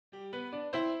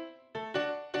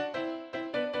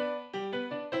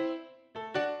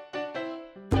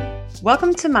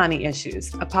Welcome to Mommy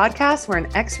Issues, a podcast where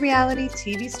an ex-reality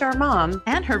TV star mom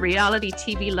and her reality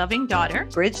TV loving daughter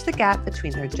bridge the gap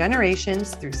between their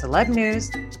generations through celeb news,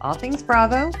 all things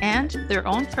Bravo, and their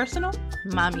own personal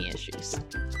mommy issues.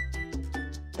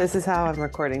 This is how I'm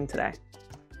recording today.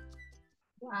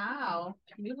 Wow,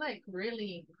 you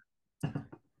really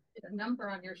did a number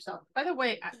on yourself. By the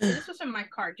way, this was in my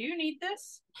car. Do you need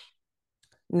this?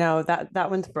 No,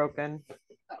 that one's broken.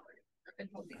 Oh, I've been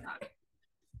holding that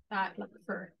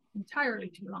for entirely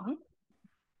too long.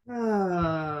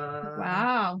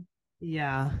 Wow.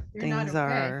 Yeah, You're things not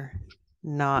okay. are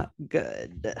not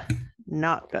good.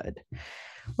 Not good.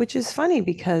 Which is funny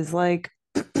because I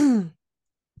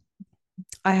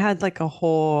had a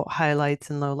whole highlights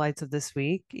and lowlights of this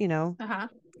week,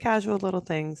 casual little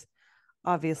things.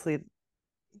 Obviously,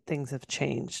 things have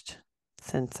changed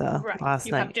since last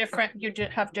night. You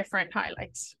have different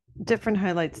highlights. Different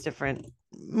highlights,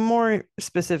 more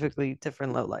specifically,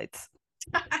 different lowlights.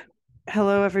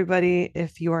 Hello, everybody.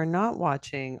 If you are not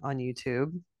watching on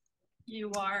YouTube,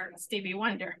 you are Stevie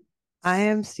Wonder. I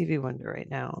am Stevie Wonder right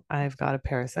now. I've got a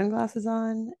pair of sunglasses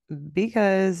on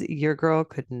because your girl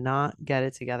could not get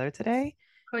it together today.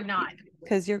 Could not.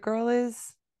 Because your girl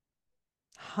is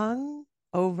hung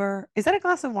over. Is that a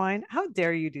glass of wine? How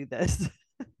dare you do this?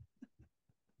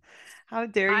 How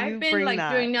dare you bring that?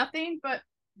 I've been doing nothing but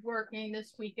working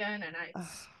this weekend, and I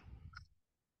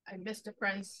missed a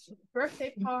friend's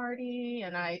birthday party,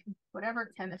 and I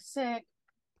kind of sick.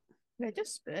 I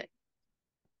just spit.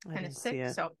 Kind of sick,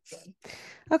 so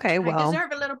okay. Well, I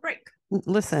deserve a little break.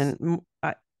 Listen,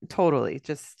 totally.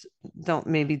 Just don't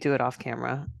maybe do it off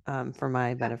camera for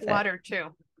my benefit. Water too.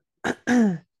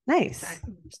 Nice.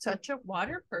 I'm such a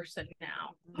water person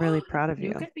now. I'm really proud of you.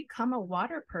 You could become a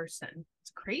water person.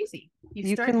 It's crazy.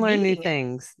 You can learn new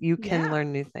things. You can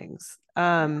learn new things.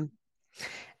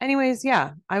 Anyways,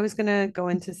 yeah, I was gonna go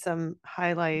into some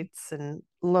highlights and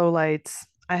lowlights.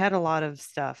 I had a lot of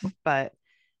stuff, but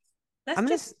I'm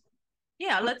gonna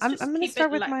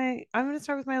start with my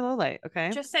lowlight.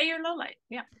 Okay. Just say your lowlight.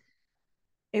 Yeah.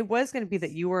 It was gonna be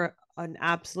that you were an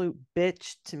absolute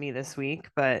bitch to me this week,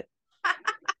 but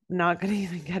not gonna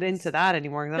even get into that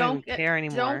anymore because I don't even care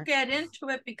anymore. Don't get into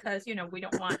it because we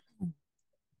don't want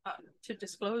to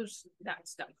disclose that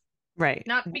stuff. Right.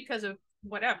 Not because of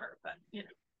whatever, but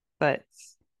But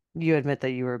you admit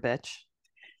that you were a bitch.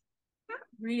 Not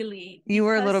really. You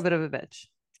were a little bit of a bitch.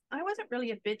 I wasn't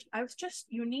really a bitch. I was just,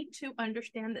 you need to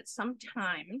understand that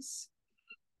sometimes,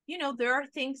 there are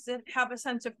things that have a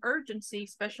sense of urgency,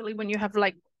 especially when you have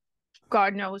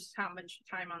God knows how much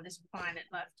time on this planet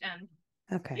left. And,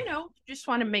 just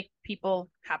want to make people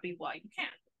happy while you can.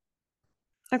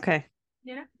 Okay.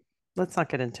 Let's not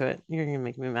get into it. You're going to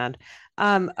make me mad.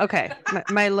 Okay.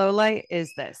 my low light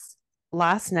is this.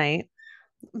 Last night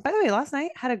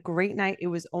had a great night. It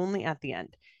was only at the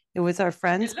end. It was our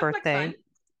friend's birthday.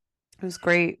 It was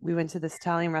great. We went to this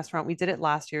Italian restaurant. We did it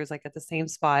last year. It was at the same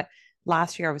spot.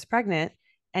 Last year I was pregnant,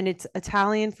 and it's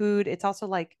Italian food. It's also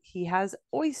he has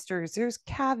oysters. There's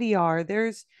caviar.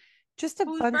 There's just a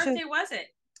bunch of. Whose birthday was it?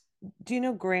 Do you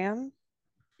know Graham?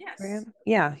 Yes. Graham?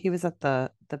 Yeah, he was at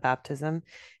the baptism.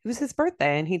 It was his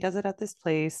birthday, and he does it at this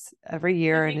place every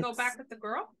year. Did he go back with the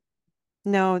girl?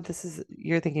 No,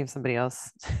 you're thinking of somebody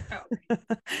else.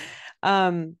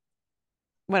 Oh.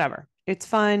 Whatever. It's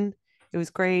fun. It was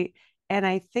great. And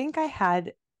I think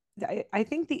I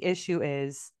think the issue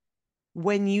is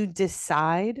when you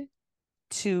decide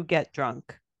to get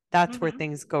drunk, that's where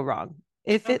things go wrong.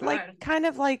 If it kind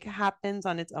of happens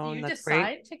on its own, that's great. You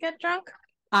decide to get drunk?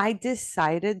 I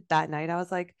decided that night, I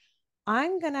was like,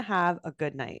 I'm going to have a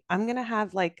good night. I'm going to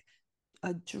have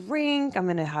a drink. I'm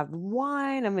going to have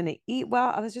wine. I'm going to eat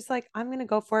well. I was just I'm going to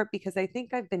go for it because I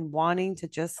think I've been wanting to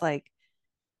just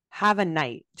have a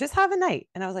night,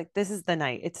 And I was like, this is the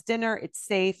night. It's dinner. It's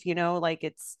safe,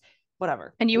 it's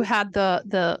whatever. And you had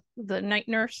the night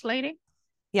nurse lady?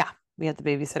 Yeah. We had the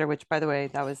babysitter, which by the way,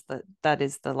 that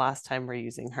is the last time we're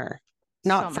using her.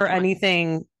 Not for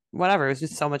anything, whatever. It was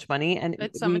just so much money. And we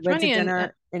went to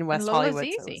dinner in West Hollywood.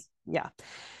 So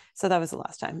so that was the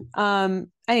last time.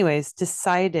 Anyways,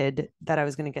 decided that I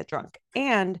was going to get drunk.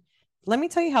 And let me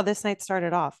tell you how this night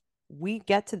started off. We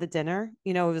get to the dinner,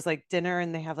 it was dinner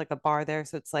and they have a bar there.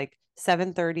 So it's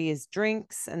 7:30 is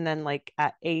drinks. And then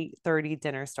at 8:30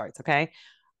 dinner starts. Okay.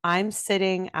 I'm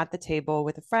sitting at the table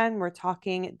with a friend. We're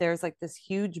talking. There's this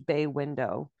huge bay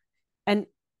window. And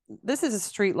this is a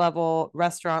street level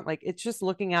restaurant. It's just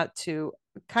looking out to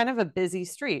kind of a busy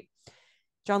street.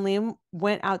 John Liam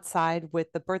went outside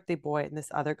with the birthday boy and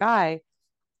this other guy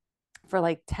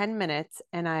for 10 minutes.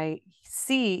 And I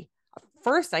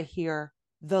hear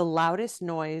the loudest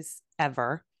noise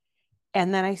ever.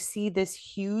 And then I see this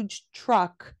huge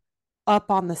truck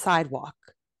up on the sidewalk.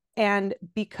 And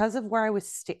because of where I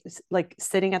was like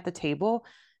sitting at the table,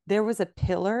 there was a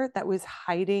pillar that was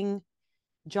hiding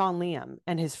John Liam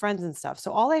and his friends and stuff.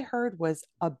 So all I heard was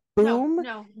a boom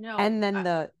no. And then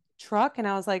the truck. And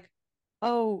I was like,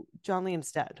 oh, John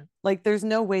Liam's dead. Like, there's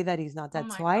no way that he's not dead.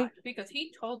 Oh my God. Because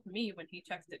he told me when he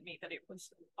texted me that it was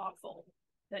awful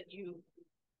that you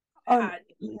had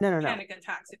panic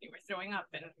attacks and you were throwing up.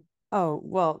 And oh,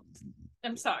 well,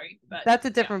 I'm sorry, but that's a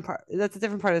different part. That's a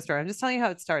different part of the story. I'm just telling you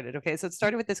how it started. Okay. So it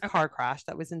started with this car crash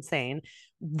that was insane.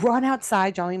 Run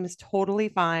outside. John Liam is totally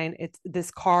fine. It's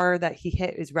this car that he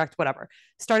hit is wrecked, whatever.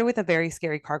 Started with a very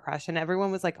scary car crash, and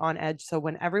everyone was like on edge. So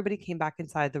when everybody came back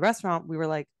inside the restaurant, we were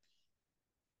like,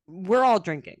 we're all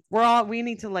drinking. We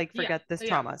need to like forget this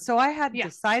trauma. So I had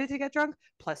decided to get drunk,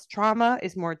 plus trauma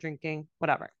is more drinking,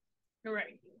 whatever.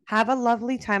 Right. Have a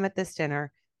lovely time at this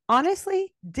dinner.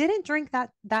 Honestly, didn't drink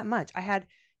that much. I had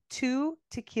 2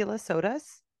 tequila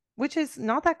sodas, which is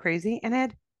not that crazy, and I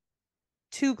had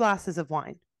 2 glasses of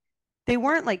wine. They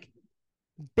weren't like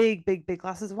big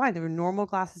glasses of wine. They were normal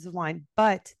glasses of wine.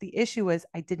 But the issue was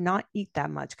I did not eat that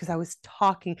much because I was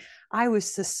talking. I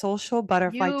was the social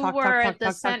butterfly.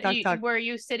 Talk. Were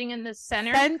you sitting in the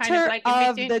center kind of like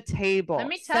of the table? Let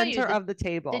me tell you, of the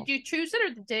table. Did you choose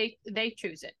it or did they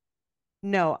choose it?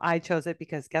 No, I chose it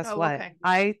because guess what? Okay.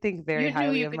 I think very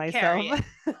highly of myself.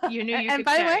 You knew you could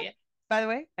carry it. By the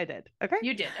way, I did. Okay.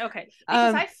 You did. Okay.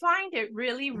 Because I find it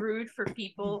really rude for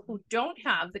people who don't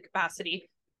have the capacity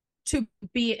to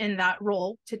be in that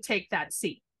role, to take that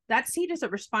seat. That seat is a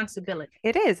responsibility.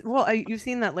 It is. Well, you've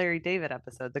seen that Larry David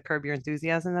episode, the Curb Your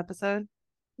Enthusiasm episode.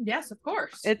 Yes, of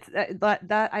course. It's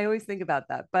that I always think about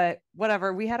that, but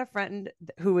whatever. We had a friend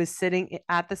who was sitting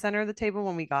at the center of the table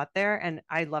when we got there, and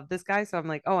I love this guy, so I'm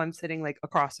like, oh, I'm sitting like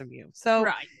across from you. So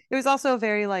it was also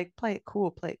very like play it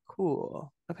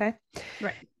cool. Okay.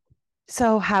 Right.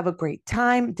 So have a great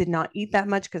time. Did not eat that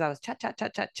much because I was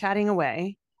chatting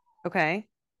away. Okay.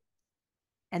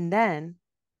 And then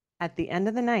at the end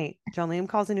of the night, John Liam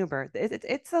calls an Uber.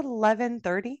 It's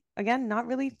 11:30. Again, not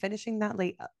really finishing that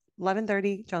late.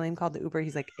 11:30. John Liam called the Uber.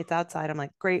 He's like, it's outside. I'm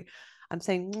like, great. I'm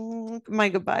saying my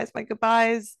goodbyes.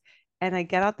 And I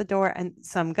get out the door, and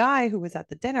some guy who was at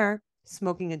the dinner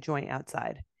smoking a joint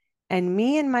outside. And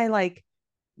me and my like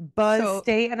buzz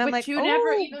state, and I'm like, you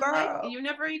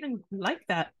never even like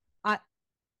that.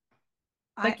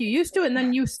 You used to, and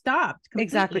then you stopped completely.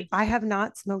 Exactly. I have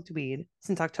not smoked weed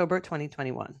since October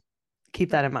 2021.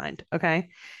 Keep that in mind. Okay.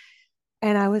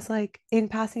 And I was like, in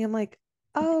passing, I'm like,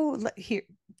 oh, here,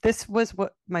 this was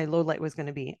what my low light was going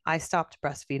to be. I stopped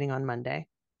breastfeeding on Monday.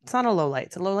 It's not a low light.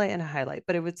 It's a low light and a highlight,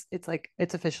 but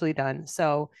it's officially done.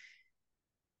 So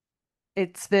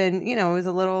it's been, it was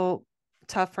a little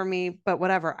tough for me, but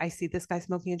whatever. I see this guy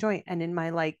smoking a joint, and in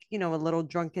my like, a little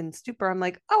drunken stupor, I'm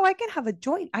like, oh, I can have a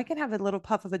joint. I can have a little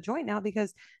puff of a joint now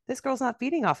because this girl's not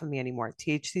feeding off of me anymore.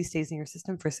 THC stays in your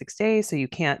system for 6 days, so you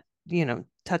can't,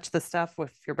 touch the stuff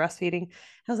with your breastfeeding.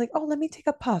 I was like, oh, let me take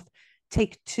a puff.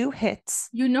 Take 2 hits.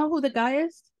 You know who the guy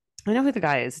is? I know who the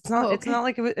guy is. It's not. It's not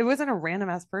like it wasn't a random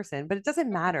ass person, but it doesn't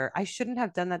matter. I shouldn't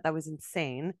have done that. That was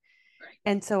insane. Right.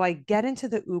 And so I get into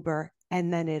the Uber,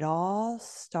 and then it all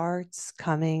starts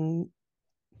coming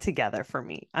together for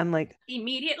me. I'm like,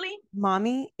 immediately,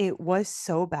 mommy, it was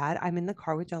so bad. I'm in the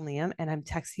car with John Liam, and I'm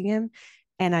texting him,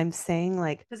 and I'm saying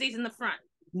like, because he's in the front.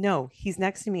 No, he's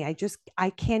next to me. I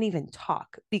can't even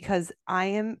talk because I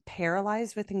am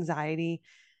paralyzed with anxiety.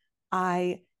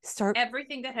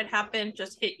 Everything that had happened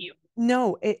just hit you.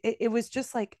 No, it was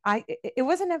just like it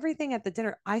wasn't everything at the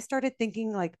dinner. I started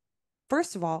thinking like,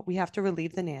 first of all, we have to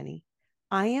relieve the nanny.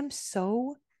 I am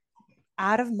so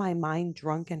out of my mind,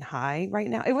 drunk and high right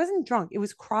now. It wasn't drunk. It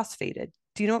was crossfaded.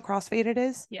 Do you know what crossfaded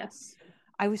is? Yes.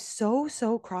 I was so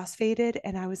crossfaded,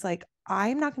 and I was like,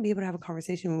 I'm not going to be able to have a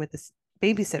conversation with this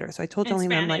babysitter. So I told John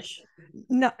Liam, I'm like,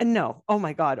 no. Oh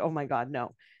my God,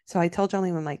 no. So I told John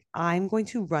Liam, I'm like, I'm going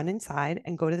to run inside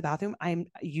and go to the bathroom.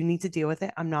 You need to deal with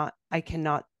it. I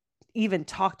cannot even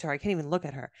talk to her. I can't even look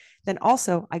at her. Then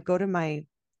also I go to my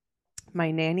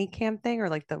nanny cam thing, or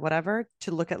like the whatever,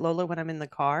 to look at Lola when I'm in the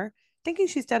car, thinking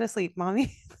she's dead asleep.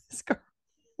 Mommy, this girl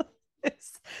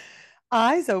is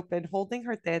eyes open, holding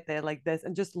her tete like this,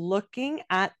 and just looking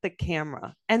at the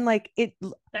camera. And like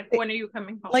when are you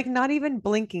coming home? Like not even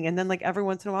blinking. And then like every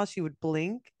once in a while she would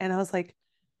blink, and I was like,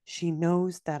 she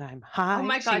knows that I'm high. Oh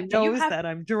my God. She knows that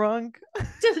I'm drunk.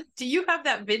 Do you have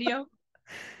that video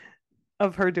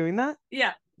of her doing that?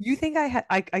 Yeah. You think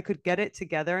I could get it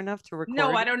together enough to record?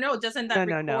 No, I don't know. Doesn't that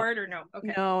record or no?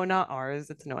 Okay. No, not ours.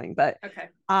 It's annoying, but okay.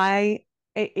 I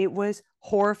It was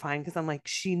horrifying because I'm like,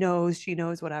 she knows,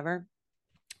 whatever.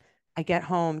 I get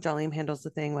home, Jolene handles the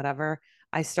thing, whatever.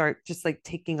 I start just like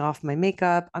taking off my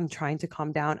makeup. I'm trying to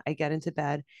calm down. I get into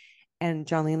bed and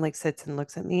Jolene like sits and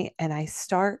looks at me and I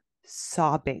start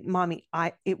sobbing. Mommy,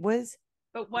 it was.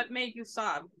 But what made you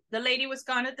sob? The lady was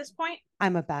gone at this point?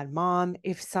 I'm a bad mom.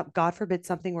 If God forbid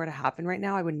something were to happen right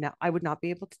now, I would not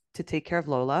be able to take care of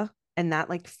Lola. And that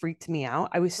like freaked me out.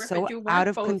 I was so out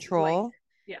of control. Like,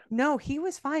 yeah. No, he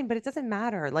was fine, but it doesn't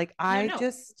matter. Like I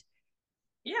just.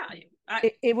 Yeah.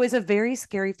 It was a very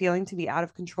scary feeling to be out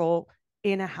of control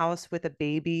in a house with a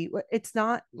baby. It's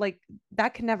not like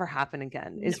that can never happen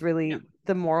again, is really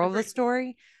the moral of the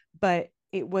story. But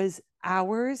it was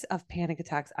hours of panic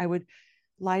attacks. I would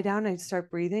lie down, I'd start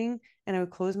breathing, and I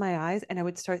would close my eyes and I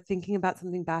would start thinking about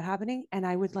something bad happening. And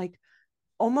I would like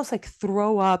almost like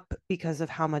throw up because of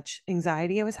how much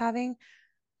anxiety I was having.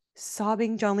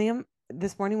 Sobbing. John Liam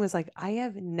this morning was like, I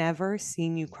have never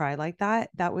seen you cry like that.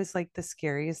 That was like the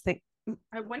scariest thing.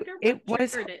 I wonder what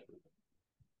triggered it.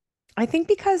 I think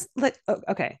because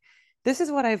okay, this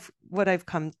is what I've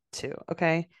come to.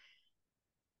 Okay,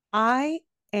 I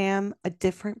am a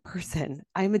different person.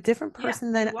 I'm a different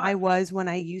person than I was when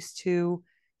I used to,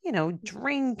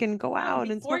 drink and go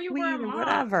out and smoke weed and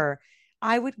whatever.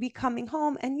 I would be coming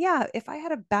home, and yeah, if I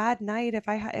had a bad night, if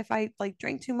I like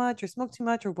drank too much or smoked too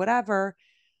much or whatever,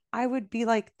 I would be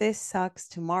like, this sucks.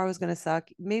 Tomorrow's going to suck.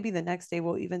 Maybe the next day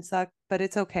will even suck, but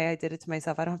it's okay. I did it to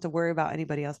myself. I don't have to worry about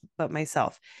anybody else but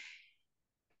myself.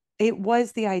 It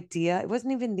was the idea. It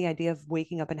wasn't even the idea of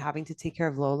waking up and having to take care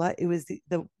of Lola. It was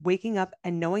the waking up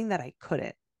and knowing that I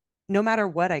couldn't, no matter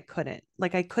what, I couldn't.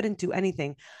 Like, I couldn't do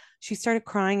anything. She started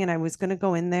crying and I was going to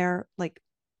go in there, like,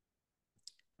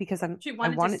 because she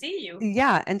wanted to see you.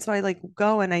 Yeah. And so I like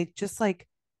go and I just like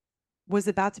was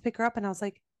about to pick her up and I was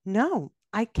like, no,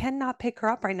 I cannot pick her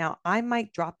up right now. I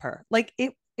might drop her. Like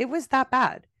it was that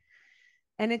bad.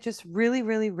 And it just really,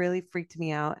 really, really freaked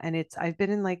me out. And I've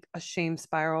been in like a shame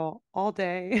spiral all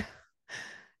day.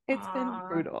 It's been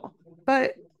brutal,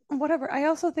 but whatever. I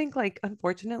also think like,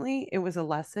 unfortunately, it was a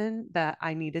lesson that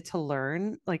I needed to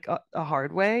learn like a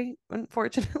hard way,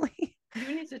 unfortunately.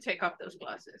 You need to take off those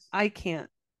glasses. I can't.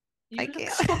 You look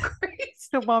so crazy.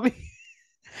 So, mommy,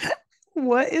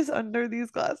 what is under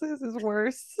these glasses is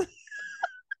worse.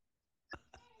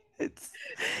 It's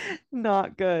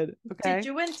not good. Okay. Did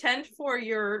you intend for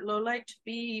your low light to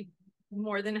be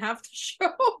more than half the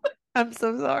show? I'm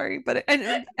so sorry, but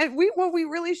what we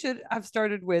really should have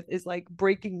started with is like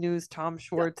breaking news: Tom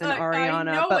Schwartz and Ariana. I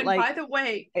know, but and like, by the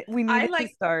way, we needed to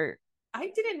start.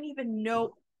 I didn't even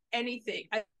know anything.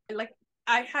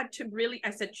 I had to really.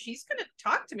 I said she's gonna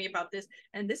talk to me about this,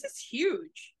 and this is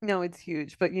huge. No, it's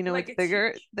huge, but it's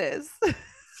bigger. Huge. This.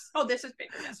 Oh, this is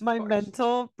bigger. Yes, my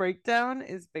mental breakdown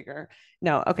is bigger.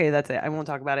 No, okay, that's it. I won't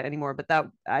talk about it anymore. But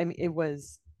it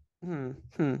was.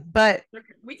 But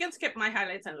okay, we can skip my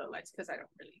highlights and lowlights because I don't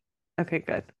really. Okay,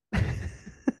 good.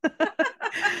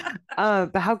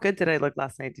 But how good did I look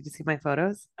last night? Did you see my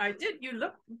photos? I did. You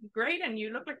look great, and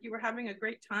you look like you were having a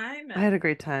great time. I had a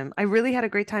great time. I really had a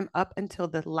great time up until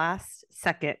the last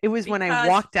second. It was when I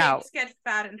walked out. Pigs get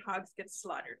fat and hogs get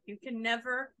slaughtered. You can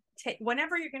never take.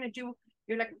 Whenever you're gonna do,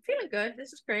 you're like, I'm feeling good.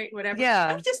 This is great. Whatever. Yeah.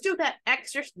 Don't just do that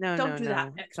extra. No, don't do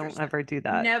that extra. Don't ever do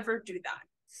that. Never do that.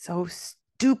 So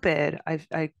stupid.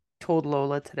 I told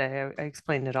Lola today. I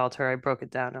explained it all to her. I broke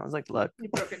it down. I was like, look. You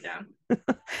broke it down.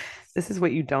 This is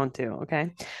what you don't do.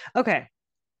 Okay.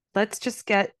 Let's just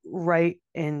get right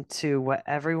into what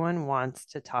everyone wants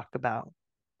to talk about.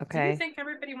 Okay. Do you think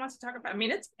everybody wants to talk about? I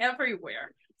mean, it's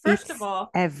everywhere. First of all,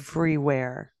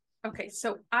 everywhere. Okay,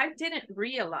 so I didn't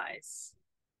realize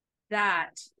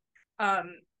that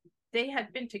they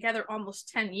had been together almost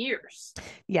 10 years.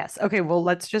 Yes. Okay. Well,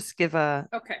 let's just give a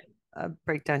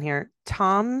breakdown here.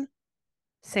 Tom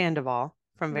Sandoval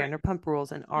from Vanderpump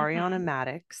Rules and Ariana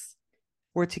Madix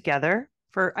were together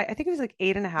for, I think it was like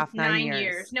 8.5, 9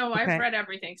 years. No, I've read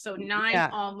everything. So 9,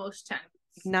 almost 10.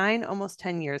 9, almost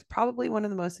 10 years. Probably one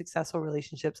of the most successful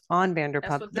relationships on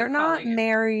Vanderpump. They're not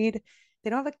married. They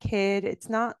don't have a kid. It's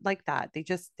not like that.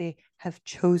 They have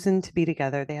chosen to be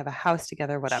together. They have a house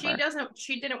together, whatever.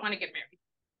 She didn't want to get married.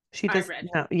 She does.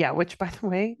 No, yeah, which by the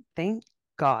way, thank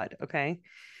God. Okay.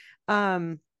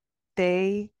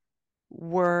 They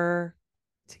were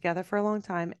together for a long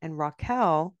time. And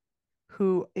Raquel,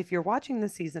 who, if you're watching the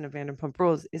season of Vanderpump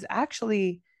Rules, is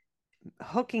actually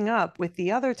hooking up with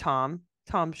the other Tom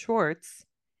Schwartz.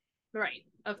 Right.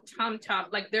 Of Tom,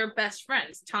 like they're best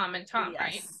friends, Tom and Tom,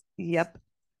 right? Yep.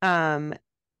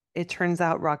 It turns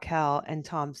out Raquel and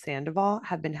Tom Sandoval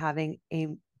have been having a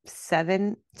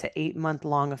 7 to 8 month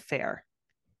long affair.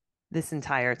 this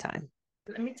entire time.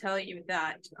 Let me tell you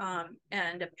that.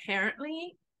 And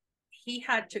apparently he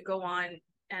had to go on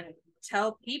and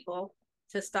tell people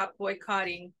to stop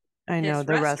boycotting I know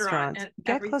the restaurant and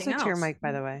get closer to your mic,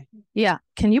 by the way. Yeah.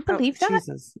 Can you believe that?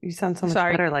 Jesus, you sound so much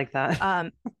better like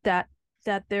that.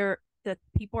 That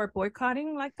people are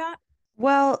boycotting like that?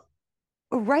 Well,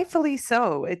 rightfully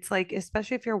so. It's like,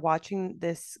 especially if you're watching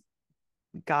this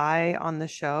guy on the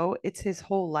show, it's his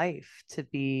whole life to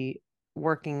be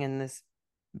working in this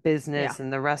business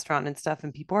and the restaurant and stuff,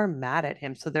 and people are mad at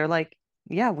him. So they're like,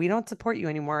 yeah, we don't support you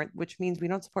anymore, which means we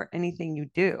don't support anything you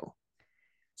do.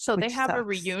 So they have a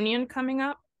reunion coming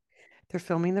up. They're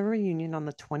filming the reunion on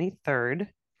the 23rd.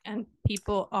 And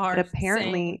people are But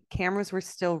apparently cameras were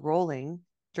still rolling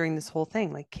during this whole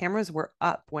thing. Like cameras were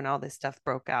up when all this stuff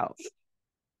broke out.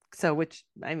 So, which,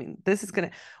 I mean, this is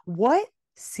gonna they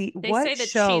say that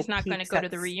she's not going to go to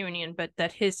the reunion, but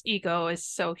that his ego is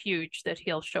so huge that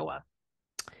he'll show up.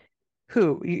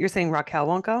 Who? You're saying Raquel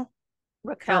won't go?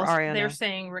 Raquel, they're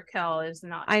saying Raquel is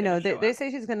not. I know they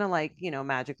say she's gonna, like,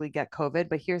 magically get COVID,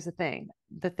 but here's the thing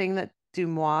that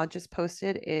Dumois just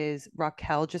posted is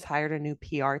Raquel just hired a new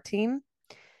PR team,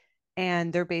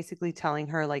 and they're basically telling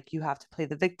her, like, you have to play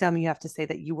the victim, you have to say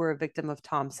that you were a victim of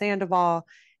Tom Sandoval,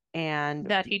 and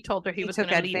that he told her he was going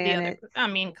to leave the other. I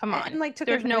mean, come on, and like took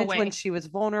There's advantage no way. When she was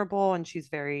vulnerable and she's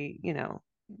very,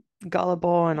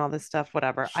 gullible and all this stuff,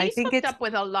 whatever. I think it's up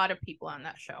with a lot of people on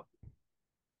that show.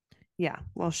 Yeah,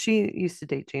 well, she used to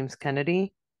date James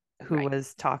Kennedy, who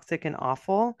was toxic and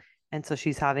awful, and so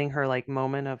she's having her, like,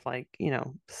 moment of, like,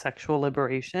 sexual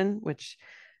liberation, which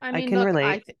I mean, I can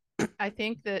relate. I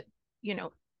think that you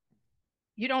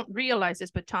don't realize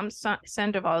this, but Tom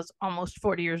Sandoval is almost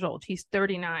 40 years old. He's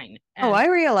 39. Oh, I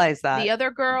realize that. The other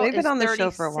girl They've been on the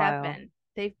 37. Show for a while.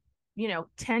 They've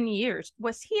 10 years.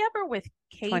 Was he ever with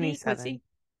Katie? 27. Was he?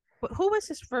 Who was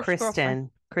his first girlfriend?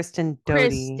 Kristen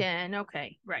Doty. Kristen.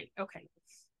 Okay. Right. Okay.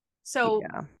 So,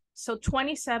 yeah. So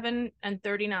 27 and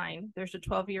 39, there's a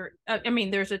 12-year,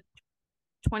 there's a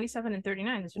 27 and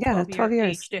 39. There's a 12 year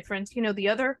age difference. The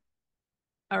other,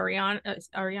 Ariana?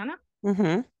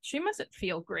 Mm-hmm. She mustn't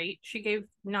feel great. She gave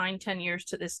 9-10 years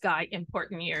to this guy,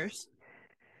 important years.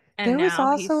 And there was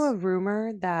also a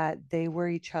rumor that they were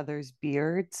each other's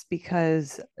beards,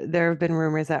 because there have been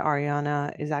rumors that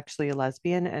Ariana is actually a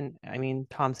lesbian, and I mean,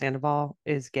 Tom Sandoval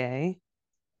is gay.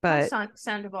 But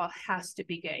Sandoval has to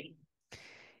be gay.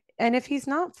 And if he's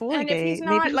not fully gay, if he's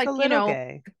not, maybe he's, like, a little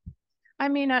gay. I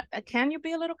mean, can you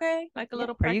be a little gay? Like a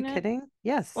little pregnant? Are you kidding?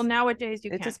 Yes. Well, nowadays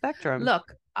you can. It's a spectrum.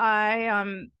 Look, I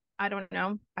don't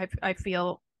know. I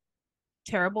feel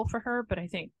terrible for her, but I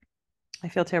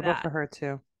feel terrible for her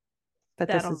too. But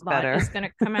this is better. It's going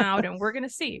to come out, and we're going to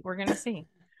see.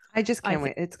 I just can't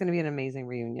wait. It's going to be an amazing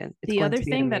reunion. The other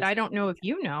thing that I don't know if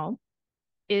you know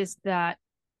is that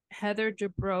Heather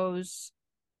Dubrow's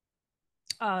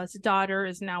daughter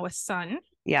is now a son.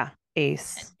 Yeah,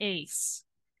 Ace.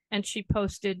 And she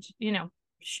posted,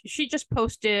 she just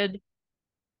posted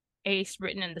Ace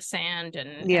written in the sand,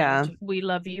 and we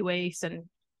love you, Ace,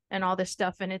 and all this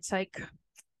stuff. And it's like,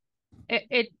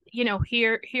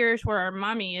 here's where our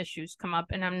mommy issues come up.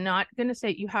 And I'm not going to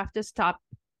say you have to stop,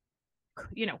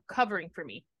 covering for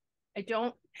me. I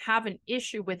don't have an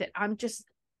issue with it. I'm just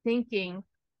thinking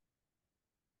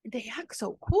they act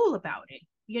so cool about it,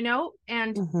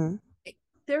 and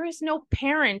there is no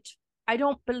parent. I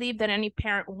don't believe that any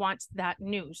parent wants that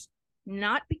news.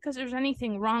 Not because there's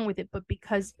anything wrong with it, but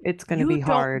because it's going to be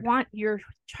hard. You don't want your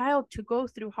child to go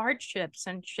through hardships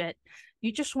and shit.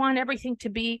 You just want everything to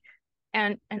be,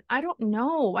 and I don't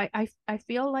know. I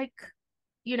feel like,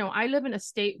 I live in a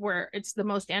state where it's the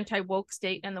most anti-woke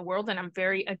state in the world, and I'm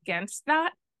very against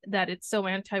that it's so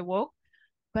anti-woke.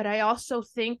 But I also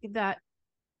think that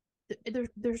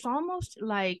there's almost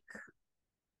like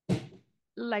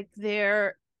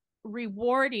they're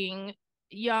rewarding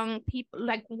young people.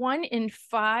 Like 1 in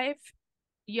 5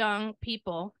 young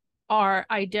people are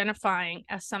identifying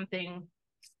as something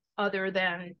other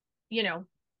than,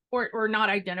 or not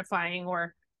identifying,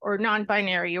 or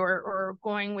non-binary, or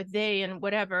going with they and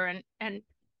whatever. And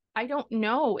I don't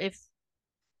know if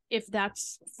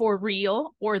that's for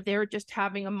real, or they're just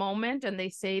having a moment and they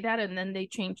say that and then they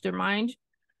change their mind.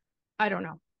 I don't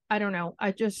know.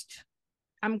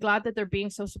 I'm glad that they're being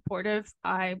so supportive.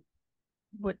 I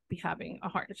would be having a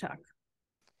heart attack.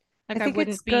 I think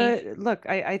it's good. Look,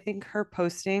 I think her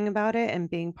posting about it and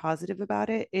being positive about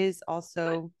it is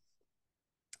also,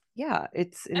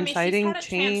 it's inciting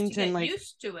change, and like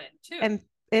used to it too. And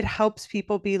it helps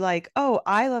people be like, oh,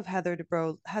 I love Heather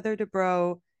Dubrow. Heather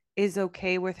Dubrow is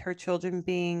okay with her children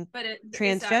being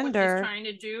transgender. Is that what she's trying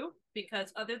to do?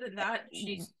 Because other than that,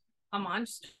 she's a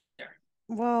monster.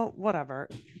 Well, whatever.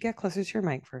 Get closer to your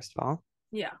mic, first of all.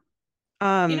 Yeah.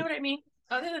 You know what I mean?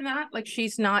 Other than that, like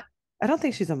she's not. I don't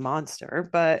think she's a monster,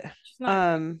 but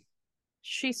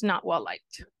she's not well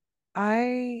liked.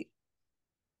 To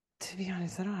be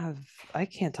honest, I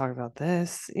can't talk about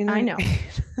this. I know.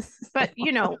 But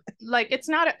like it's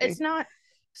not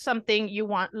something you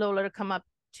want Lola to come up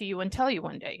to you and tell you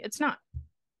one day. It's not.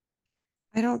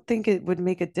 I don't think it would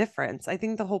make a difference. I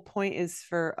think the whole point is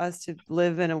for us to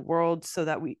live in a world so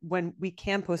that when we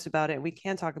can post about it, we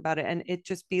can talk about it, and it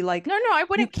just be like, no, I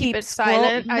wouldn't keep it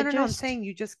silent. No, I'm saying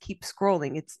you just keep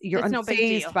scrolling. You're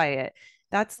unfazed by it.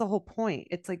 That's the whole point.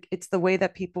 It's like, it's the way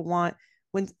that people want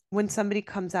when somebody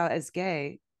comes out as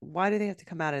gay. Why do they have to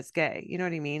come out as gay? You know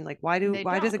what I mean? Like, why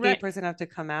does a gay person have to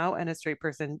come out and a straight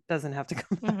person doesn't have to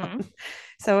come out?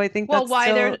 So I think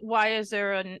why is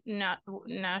there a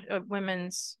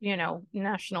women's,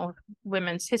 National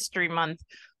Women's History Month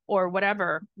or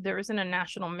whatever? There isn't a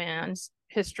National Men's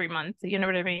History Month. You know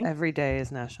what I mean? Every day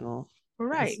is national.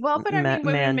 Right. Well, but I mean,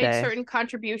 women make certain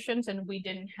contributions and we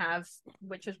didn't have,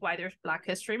 which is why there's Black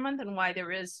History Month and why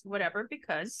there is whatever,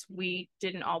 because we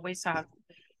didn't always have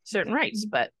certain rights.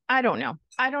 But I don't know.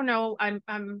 I'm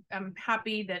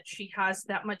happy that she has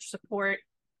that much support.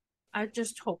 I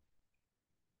just hope.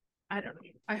 I don't know.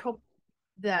 I hope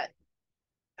that.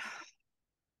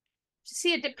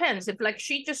 See, it depends. If like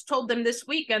she just told them this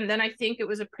weekend, then I think it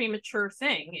was a premature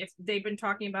thing. If they've been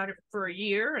talking about it for a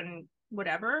year and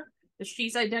whatever,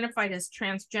 she's identified as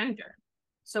transgender.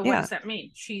 So what does that mean?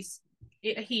 He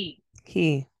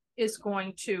is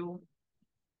going to,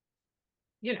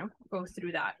 go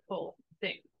through that whole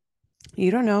thing. You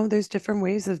don't know. There's different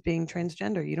ways of being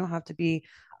transgender. You don't have to be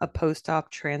a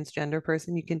post-op transgender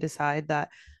person. You can decide that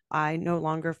I no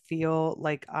longer feel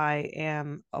like I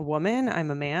am a woman,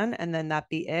 I'm a man, and then that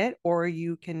be it. Or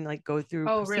you can like go through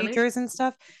procedures and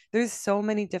stuff. There's so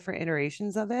many different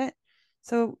iterations of it.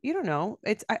 So you don't know.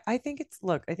 I think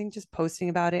I think just posting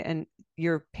about it and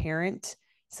your parent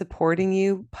supporting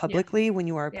you publicly when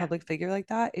you are a public figure like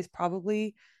that is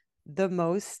probably the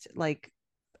most like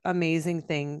amazing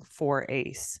thing for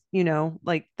Ace.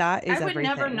 Like that is everything.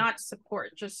 I would never not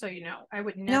support, just so you know. I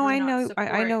would never. No, I know.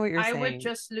 I know what you're saying. I would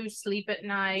just lose sleep at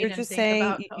night. You're just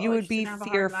saying you would be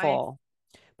fearful,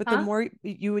 but the more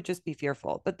you would just be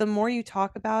fearful. But the more you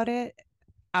talk about it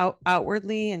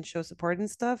outwardly and show support and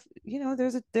stuff,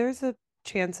 there's a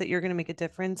chance that you're going to make a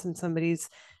difference in somebody's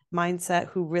mindset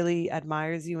who really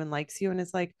admires you and likes you and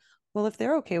is like, well, if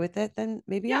they're okay with it, then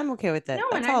maybe I'm okay with it. No,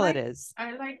 that's all it is.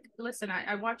 Listen,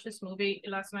 I watched this movie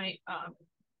last night,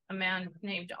 A Man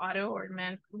Named Otto, or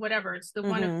Man, whatever. It's the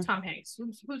one of Tom Hanks,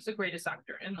 who's the greatest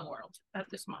actor in the world at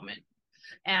this moment.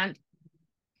 And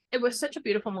it was such a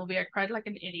beautiful movie. I cried like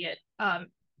an idiot.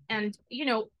 And,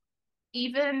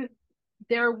 even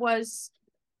there was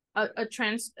a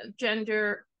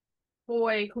transgender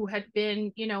boy who had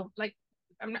been, like,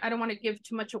 I don't want to give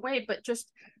too much away, but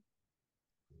just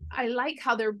I like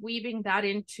how they're weaving that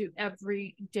into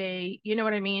everyday, you know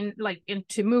what I mean? Like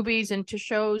into movies, into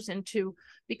shows,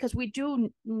 because we do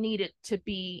need it to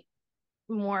be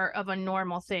more of a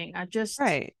normal thing. I don't know.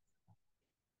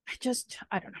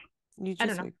 I don't know. I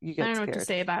don't know what to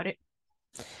say about it.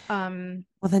 Well,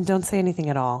 then don't say anything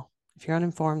at all. If you're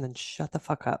uninformed, then shut the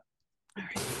fuck up. All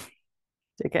right.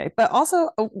 Okay. But also,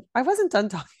 I wasn't done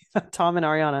talking about Tom and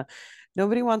Ariana.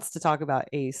 Nobody wants to talk about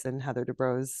Ace and Heather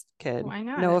Dubrow's kid. Why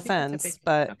not? No offense,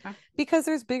 but because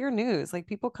there's bigger news. Like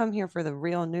people come here for the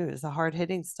real news, the hard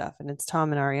hitting stuff, and it's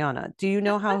Tom and Ariana. Do you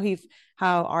know how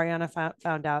Ariana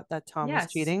found out that Tom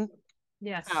was cheating?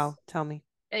 Yes. How? Tell me.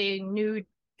 A nude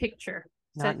picture.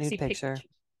 Not nude picture.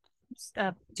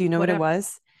 Do you know what it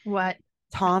was? What?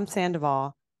 Tom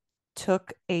Sandoval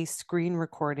took a screen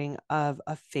recording of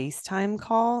a FaceTime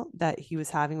call that he was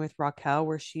having with Raquel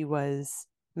where she was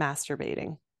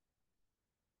masturbating.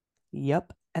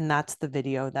 Yep. And that's the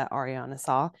video that Ariana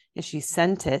saw. And she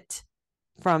sent it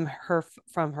from her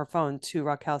phone to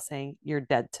Raquel saying, "You're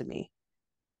dead to me."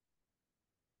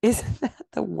 Isn't that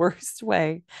the worst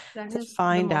way to find out? That is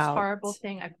the most horrible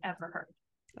thing I've ever heard.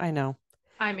 I know.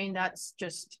 I mean, that's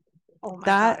just, oh my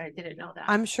God, I didn't know that.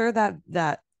 I'm sure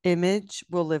that image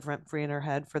will live rent free in her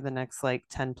head for the next like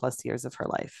 10 plus years of her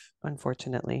life,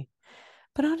 unfortunately.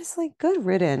 But honestly, good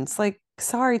riddance. Like,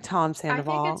 sorry, Tom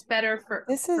Sandoval. I think it's better for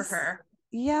her.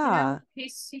 Yeah.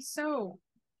 He's so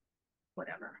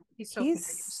whatever. He's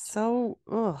so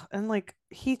and like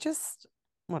he just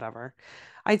whatever.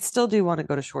 I still do want to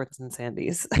go to Shorts and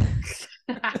Sandy's.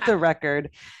 The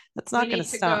record. That's not going to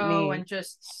stop me. And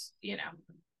just,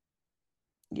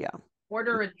 yeah.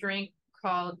 Order a drink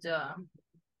called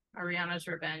Ariana's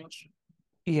Revenge.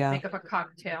 Yeah. Make up a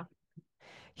cocktail.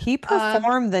 He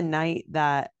performed the night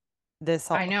that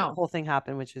I know. whole thing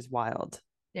happened, which is wild.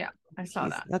 Yeah, I saw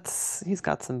that. He's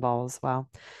got some balls. Wow.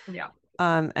 Yeah.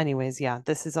 Anyways, yeah,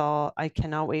 this is all. I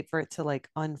cannot wait for it to like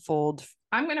unfold.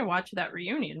 I'm gonna watch that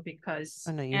reunion because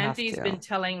Andy's been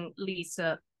telling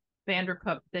Lisa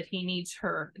Vanderpump that he needs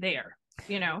her there.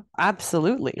 You know,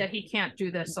 absolutely, that he can't do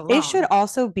this alone. It should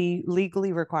also be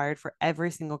legally required for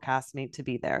every single castmate to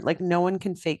be there. Like no one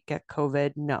can fake get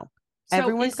COVID. No, so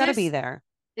everyone's got to be there.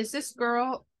 Is this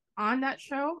girl on that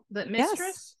show? The mistress?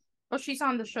 Yes. Oh, she's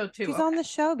on the show too. She's on the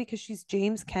show because she's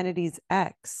James Kennedy's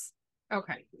ex.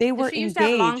 Okay. They were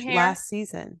engaged last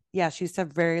season. Yeah, she used to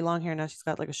have very long hair. Now she's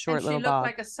got like a short little bob. She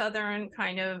looked like a southern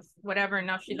kind of whatever.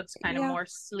 Now she looks kind of more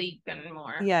sleek and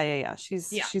more. Yeah. She's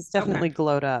definitely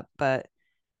glowed up, but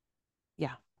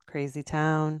yeah, crazy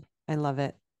town. I love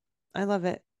it.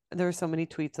 There are so many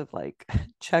tweets of like,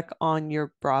 check on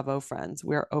your Bravo friends.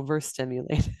 We're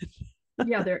overstimulated.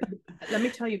 Yeah, let me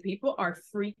tell you, people are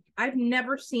freak. I've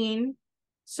never seen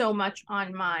so much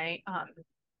on my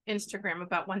Instagram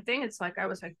about one thing. It's like I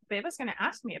was like, Beba's going to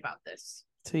ask me about this.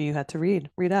 So you had to read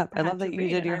up. I love that you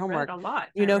did your homework. A lot.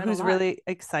 You know who's really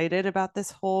excited about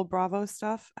this whole Bravo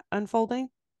stuff unfolding?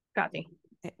 Gotti.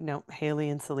 No, Haley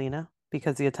and Selena,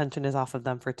 because the attention is off of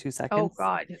them for 2 seconds. Oh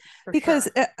God! Because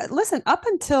listen, up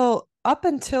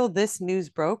until this news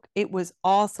broke, it was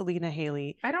all Selena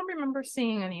Haley. I don't remember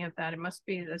seeing any of that. It must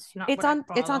be this. It's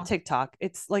on TikTok.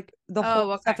 It's like the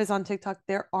whole stuff is on TikTok.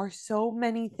 There are so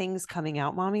many things coming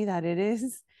out, mommy, that it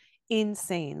is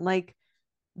insane. Like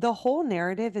the whole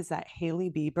narrative is that Hailey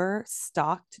Bieber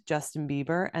stalked Justin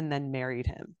Bieber and then married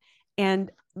him.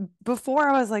 And before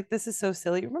I was like, this is so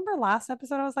silly. Remember last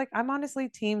episode? I was like, I'm honestly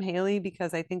team Hailey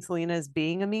because I think Selena is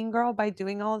being a mean girl by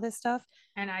doing all of this stuff.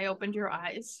 And I opened your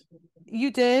eyes. You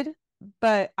did.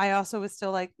 But I also was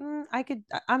still like,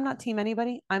 I'm not team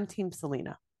anybody. I'm team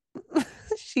Selena.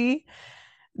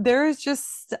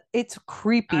 It's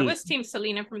creepy. I was team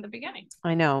Selena from the beginning.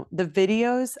 I know. The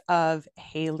videos of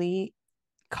Hailey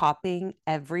copying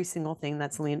every single thing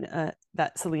that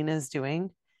Selena is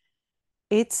doing.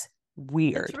 It's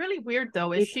weird. It's really weird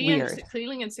though. Is she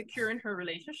feeling insecure in her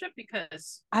relationship?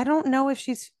 Because I don't know if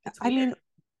she's Justin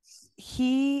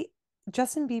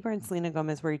Bieber and Selena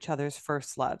Gomez were each other's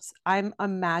first loves. I'm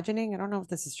imagining, I don't know if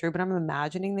this is true, but I'm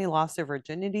imagining they lost their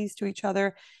virginities to each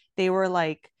other. They were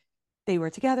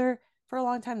together for a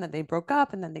long time, then they broke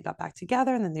up, and then they got back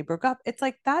together, and then they broke up. It's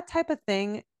like that type of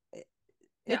thing.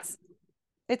 It's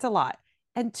a lot.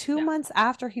 And 2 months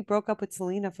after he broke up with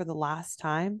Selena for the last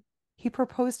time, he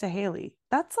proposed to Hailey.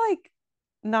 That's like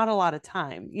not a lot of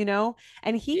time, you know?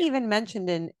 And he even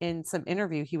mentioned in some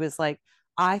interview, he was like,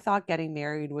 I thought getting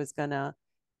married was gonna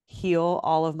heal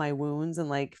all of my wounds and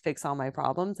like fix all my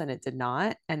problems, and it did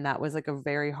not. And that was like a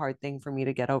very hard thing for me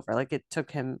to get over. Like it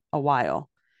took him a while.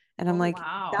 And I'm like,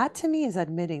 that to me is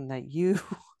admitting that you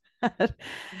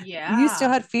you still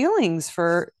had feelings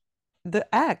for the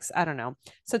ex. I don't know.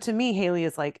 So to me, Hailey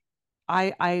is like,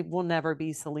 I will never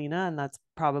be Selena, and that's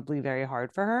probably very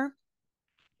hard for her.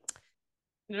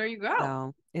 There you go.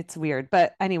 So it's weird.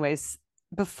 But anyways,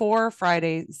 before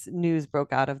Friday's news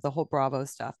broke out of the whole Bravo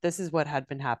stuff, this is what had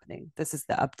been happening. This is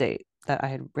the update that I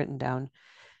had written down.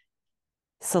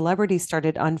 Celebrities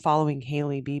started unfollowing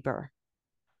Hailey Bieber.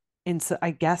 I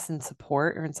guess in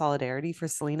support or in solidarity for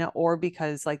Selena, or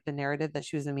because like the narrative that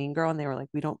she was a mean girl and they were like,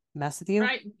 we don't mess with you.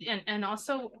 Right. And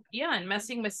also, and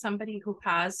messing with somebody who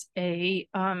has a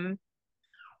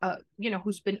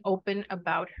who's been open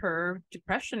about her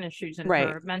depression issues and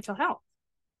her mental health.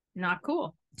 Not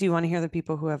cool. Do you want to hear the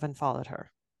people who have unfollowed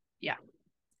her? Yeah.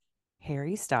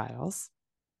 Harry Styles,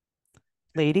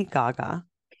 Lady Gaga,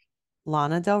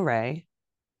 Lana Del Rey.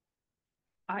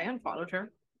 I unfollowed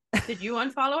her. Did you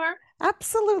unfollow her?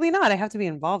 Absolutely not. I have to be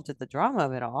involved with the drama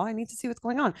of it all. I need to see what's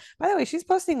going on. By the way, she's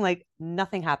posting like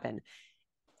nothing happened.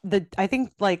 I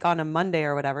think like on a Monday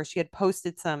or whatever, she had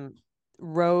posted some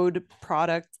road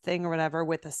product thing or whatever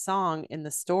with a song in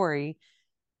the story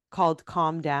called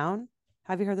Calm Down.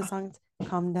 Have you heard the song?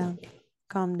 Calm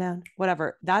down,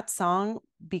 whatever. That song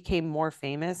became more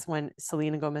famous when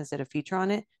Selena Gomez did a feature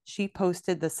on it. She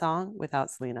posted the song without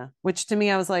Selena, which to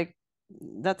me, I was like,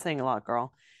 that's saying a lot,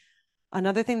 girl.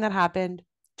 Another thing that happened,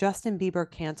 Justin Bieber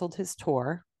canceled his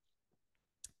tour,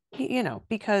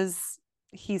 because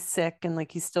he's sick and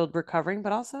like he's still recovering,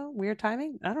 but also weird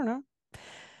timing. I don't know.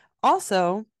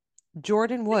 Also,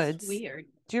 Jordan Woods. That's weird.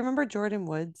 Do you remember Jordan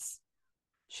Woods?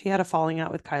 She had a falling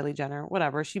out with Kylie Jenner,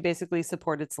 whatever. She basically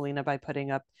supported Selena by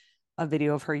putting up a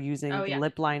video of her using the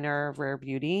lip liner of Rare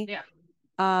Beauty. Yeah.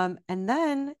 And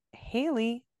then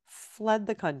Hailey fled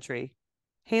the country.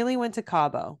 Haley went to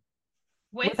Cabo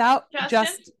without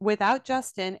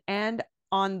Justin and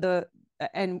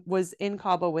was in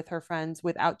Cabo with her friends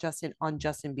without Justin on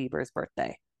Justin Bieber's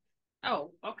birthday.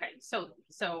 Oh, okay.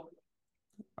 So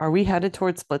are we headed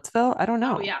towards Splitsville? I don't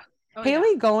know. Oh, yeah.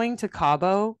 Haley going to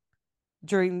Cabo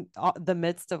during the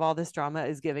midst of all this drama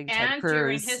is giving Ted Cruz.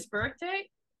 During his birthday?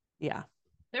 Yeah.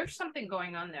 There's something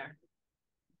going on there.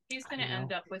 He's going to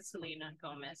end up with Selena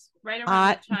Gomez right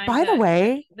around the time. By the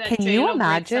way, can you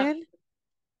imagine?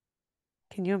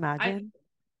 Can you imagine?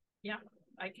 Yeah,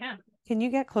 I can. Can you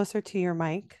get closer to your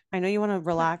mic? I know you want to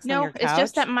relax on your couch. It's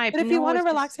just that but if you want to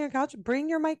relax on your couch, bring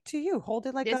your mic to you. Hold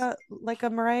it like a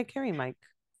Mariah Carey mic.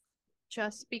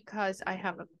 Just because I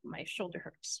have my shoulder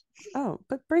hurts. Oh,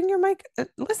 but bring your mic.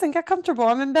 Listen, get comfortable.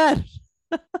 I'm in bed.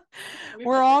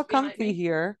 We're all comfy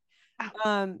here.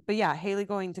 But yeah, Haley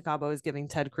going to Cabo is giving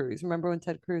Ted Cruz. Remember when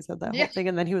Ted Cruz had that whole thing,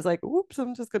 and then he was like, "Oops,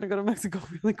 I'm just gonna go to Mexico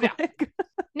really quick." Yeah.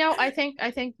 No, I think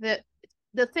that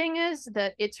the thing is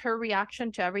that it's her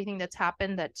reaction to everything that's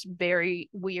happened that's very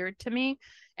weird to me,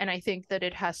 and I think that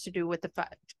it has to do with the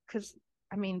fact because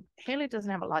I mean Haley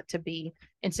doesn't have a lot to be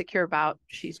insecure about.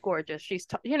 She's gorgeous. She's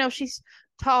she's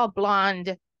tall,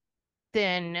 blonde,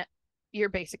 thin, your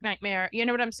basic nightmare. You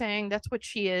know what I'm saying? That's what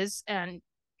she is, and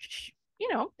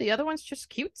the other one's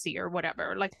just cutesy or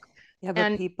whatever. Like, yeah,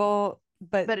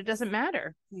 but it doesn't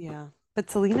matter. Yeah. But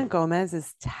Selena Gomez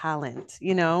is talent,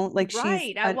 like right.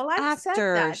 She's an actor.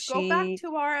 Said that. Go back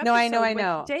to our episode I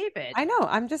know. With David. I know.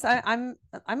 I'm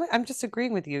just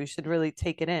agreeing with you. You should really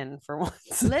take it in for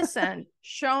once. Listen,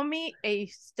 show me a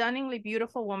stunningly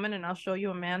beautiful woman, and I'll show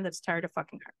you a man that's tired of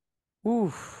fucking her.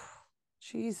 Oof.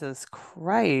 Jesus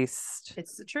Christ.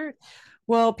 It's the truth.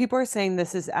 Well, people are saying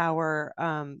this is our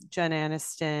Jen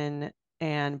Aniston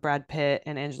and Brad Pitt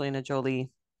and Angelina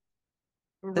Jolie.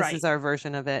 This is our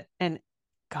version of it. And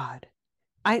God,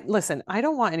 I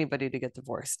don't want anybody to get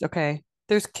divorced. Okay.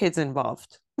 There's kids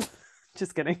involved.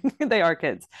 Just kidding. They are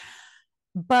kids.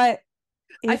 But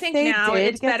I think now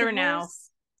it's better now.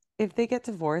 If they get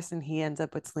divorced and he ends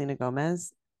up with Selena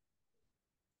Gomez,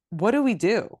 what do we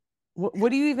do? What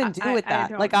do you even do with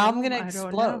that? Like, I'm going to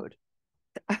explode.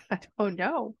 I don't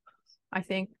know. I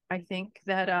think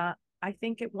that I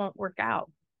think it won't work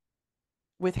out.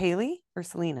 With Haley or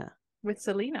Selena? With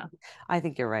Selena. I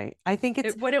think you're right. I think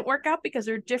it wouldn't work out because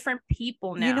they're different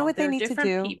people now. You know what they need to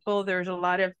do? People. There's a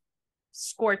lot of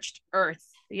scorched earth,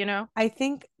 I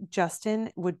think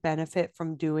Justin would benefit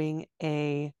from doing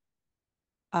a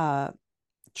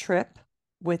trip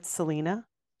with Selena.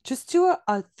 Just do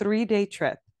a 3-day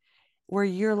trip where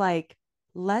you're like,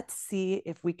 let's see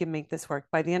if we can make this work.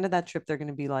 By the end of that trip, they're going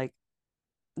to be like,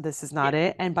 this is not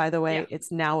it. And by the way,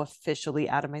 it's now officially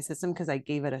out of my system because I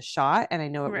gave it a shot and I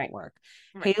know it won't work.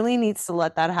 Right. Haley needs to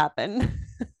let that happen.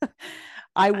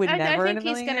 I would never. I think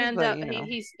he's going to end up.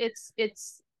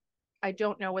 It's. I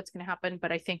don't know what's going to happen,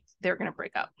 but I think they're going to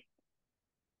break up.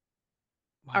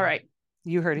 Wow. All right.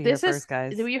 You heard it here first,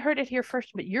 guys. You heard it here first,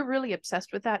 but you're really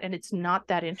obsessed with that, and it's not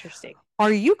that interesting.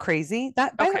 Are you crazy?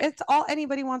 It's all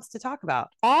anybody wants to talk about.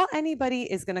 All anybody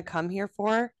is going to come here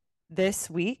for this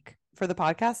week for the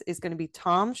podcast is going to be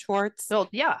Tom Schwartz. Well,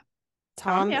 yeah.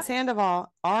 Tom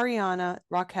Sandoval, Ariana,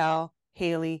 Raquel,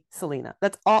 Haley, Selena.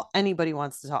 That's all anybody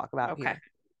wants to talk about here.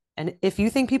 And if you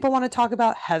think people want to talk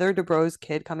about Heather Dubrow's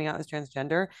kid coming out as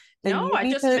transgender, then I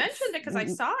just mentioned it because I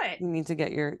saw it. You need to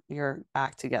get your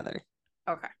act together.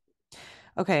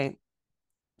 Okay.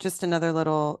 Just another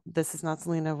little, this is not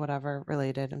Selena, whatever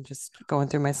related. I'm just going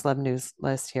through my celeb news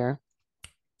list here.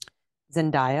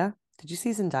 Zendaya. Did you see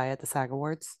Zendaya at the SAG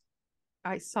Awards?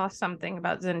 I saw something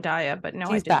about Zendaya, but no,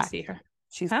 I didn't see her.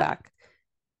 She's back.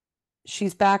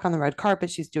 She's back on the red carpet.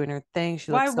 She's doing her thing.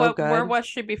 She looks so good. Where was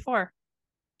she before?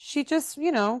 She just,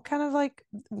 kind of like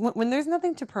when there's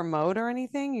nothing to promote or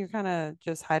anything, you're kind of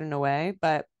just hiding away.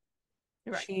 But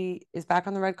she is back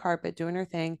on the red carpet doing her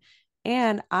thing.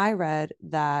 And I read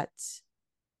that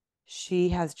she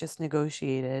has just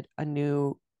negotiated a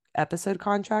new episode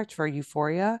contract for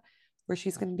Euphoria, where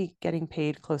she's going to be getting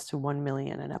paid close to $1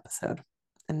 million an episode.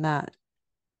 And that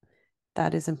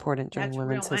is important during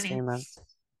Women's History Month.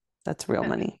 That's real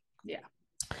money. Yeah.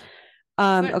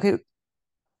 Okay.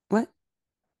 What?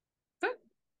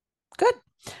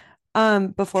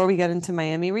 Good. Before we get into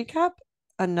Miami recap,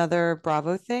 another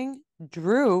Bravo thing.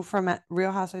 Drew from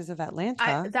Real Housewives of Atlanta.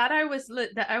 I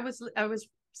was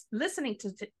listening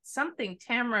to something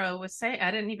Tamara was saying. I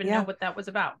didn't even know what that was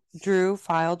about. Drew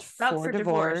filed for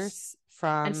divorce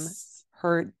from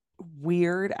her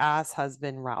weird ass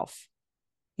husband Ralph.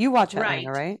 You watch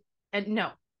Atlanta, right? And no.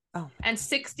 Oh. And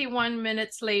 61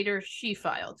 minutes later, she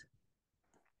filed.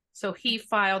 So he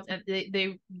filed, and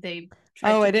they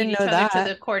tried to I didn't beat know each other that.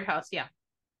 to the courthouse. Yeah.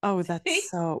 Oh,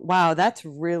 that's so wow. That's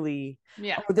really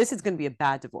Yeah. Oh, this is going to be a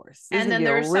bad divorce. This and then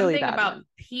there's really something about one.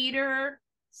 Peter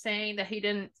saying that he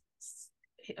didn't.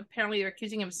 Apparently, they're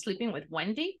accusing him of sleeping with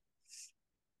Wendy.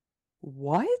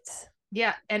 What?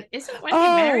 Yeah, and isn't Wendy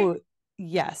married?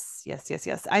 Yes.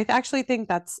 I actually think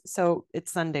that's so.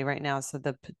 It's Sunday right now, so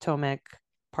the Potomac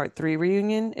Part 3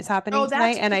 reunion is happening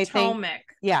tonight, and Potomac.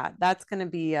 I think that's going to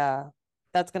be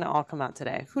that's going to all come out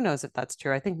today. Who knows if that's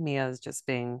true? I think Mia is just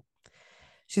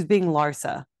she's being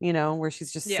Larsa, where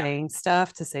she's just saying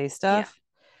stuff to say stuff.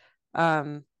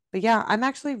 Yeah. But yeah, I'm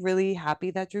actually really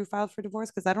happy that Drew filed for divorce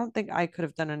because I don't think I could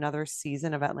have done another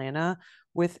season of Atlanta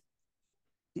with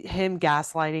him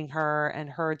gaslighting her and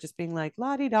her just being like,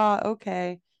 la di da,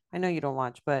 okay. I know you don't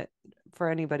watch, but for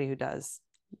anybody who does,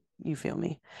 you feel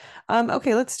me.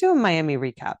 Okay, let's do a Miami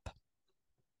recap.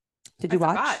 Did you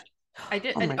watch? I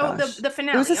did. Oh my gosh. The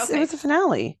finale. It was a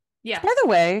finale. Yeah. By the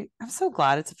way, I'm so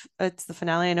glad it's the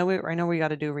finale. I know we got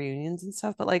to do reunions and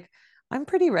stuff, but like I'm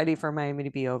pretty ready for Miami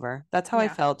to be over. That's how I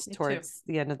felt towards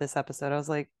the end of this episode. I was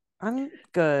like, I'm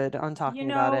good on talking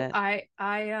about it. I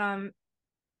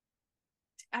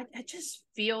just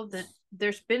feel that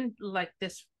there's been like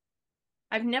this.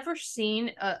 I've never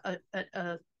seen a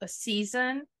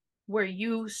season where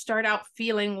you start out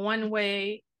feeling one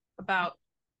way about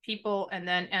people and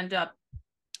then end up.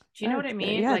 Do you know what I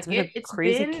mean? Yeah, like it's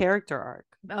crazy character arc.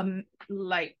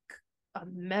 Like a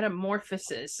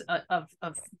metamorphosis of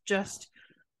just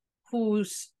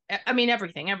who's. I mean,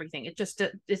 everything.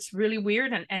 It's really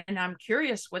weird, and I'm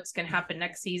curious what's going to happen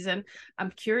next season.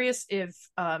 I'm curious if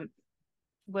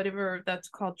whatever that's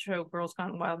called show, Girls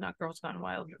Gone Wild, not Girls Gone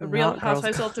Wild, Real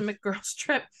Housewives Ultimate Girls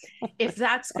Trip, if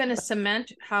that's going to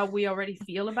cement how we already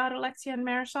feel about Alexia and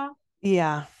Marisol.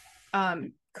 Yeah.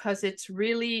 Because it's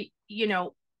really,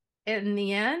 in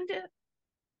the end,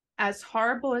 as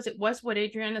horrible as it was what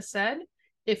Adriana said,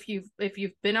 if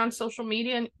you've been on social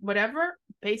media and whatever,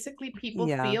 basically people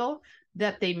feel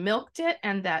that they milked it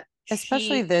and that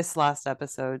especially this last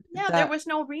episode. Yeah, there was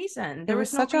no reason. There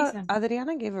was no reason.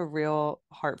 Adriana gave a real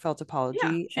heartfelt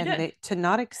apology, and to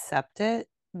not accept it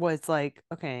was like,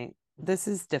 okay, this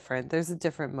is different. There's a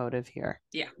different motive here.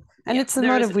 Yeah, and it's the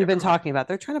motive we've been talking about.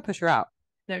 They're trying to push her out.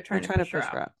 They're trying to push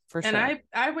her out for sure. And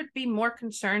I would be more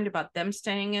concerned about them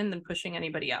staying in than pushing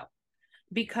anybody out,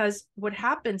 because what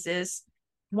happens is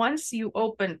once you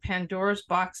open Pandora's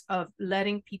box of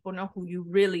letting people know who you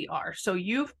really are. So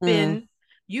you've been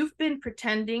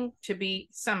pretending to be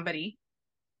somebody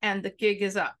and the gig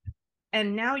is up.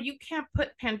 And now you can't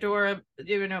put Pandora,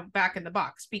 back in the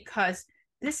box, because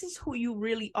this is who you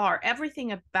really are.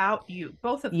 Everything about you,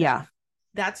 both of them,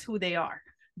 that's who they are.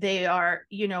 They are,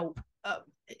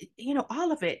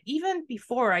 all of it. Even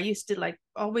before, I used to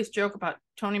always joke about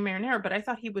Tony Marinero, but I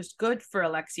thought he was good for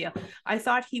Alexia. I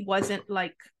thought he wasn't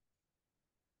like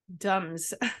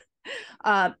Dumbs.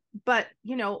 But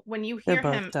when you hear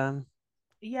him, dumb.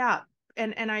 Yeah.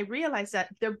 And I realized that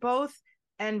they're both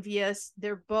envious.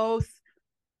 They're both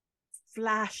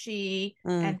flashy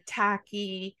and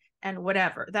tacky and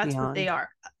whatever. That's what they are.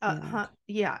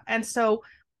 Yeah. And so,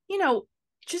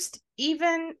 just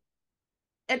even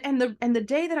and the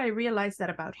day that I realized that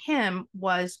about him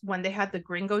was when they had the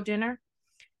gringo dinner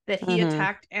that he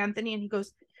attacked Anthony, and he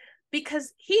goes,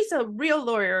 because he's a real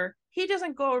lawyer, he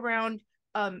doesn't go around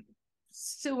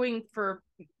suing for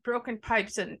broken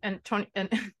pipes, and Tony and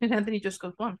Anthony just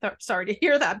goes, well, I'm sorry to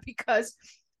hear that, because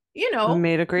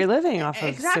made a great living off of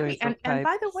exactly. And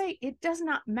by the way, it does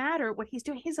not matter what he's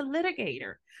doing. He's a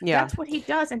litigator. That's what he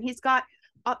does, and he's got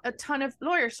a ton of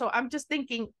lawyers. So I'm just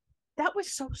thinking that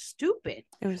was so stupid.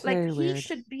 It was like he weird.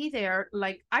 Should be there.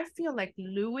 Like I feel like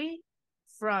Louis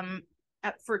for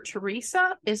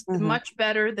Teresa is much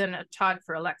better than a Todd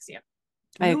for Alexia.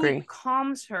 I agree.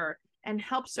 Calms her and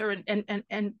helps her,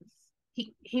 and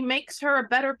he makes her a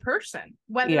better person,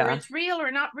 whether it's real or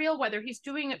not real, whether he's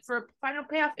doing it for a final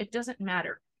payoff, it doesn't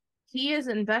matter. He is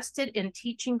invested in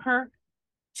teaching her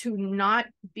to not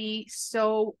be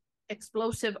so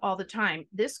explosive all the time.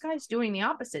 This guy's doing the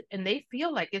opposite, and they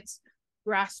feel like it's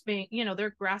grasping,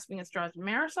 they're grasping at straws.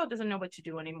 Marisol doesn't know what to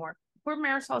do anymore. Poor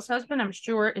Marisol's husband, I'm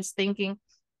sure, is thinking,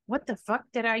 what the fuck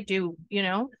did I do?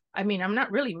 I mean, I'm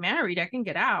not really married. I can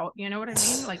get out. You know what I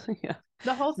mean? Like,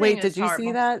 the whole thing. Wait, did you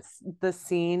see that the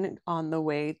scene on the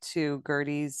way to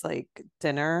Gertie's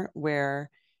dinner where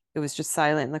it was just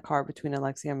silent in the car between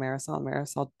Alexia and Marisol? And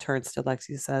Marisol turns to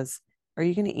Alexia and says, "Are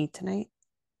you going to eat tonight?"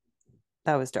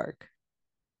 That was dark.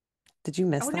 Did you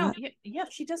miss that? No, yeah,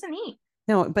 she doesn't eat.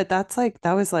 No, but that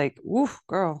was like, woof,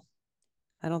 girl.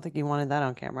 I don't think you wanted that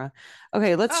on camera.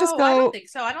 Okay, let's just go. I don't think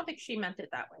so. I don't think she meant it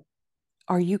that way.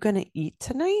 Are you going to eat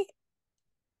tonight?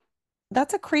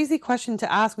 That's a crazy question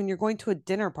to ask when you're going to a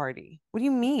dinner party. What do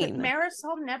you mean? But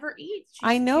Marisol never eats.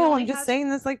 I know. I'm just saying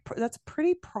this, like, that's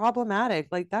pretty problematic.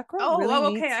 Like, that girl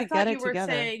really needs to get it together. I thought you were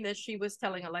saying that she was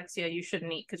telling Alexia you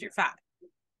shouldn't eat because you're fat.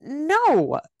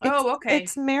 No. Okay.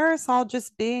 It's Marisol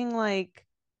just being like,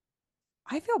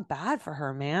 I feel bad for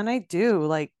her, man. I do.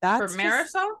 Like, that's for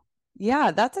Marisol.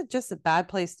 Yeah, that's just a bad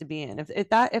place to be in. If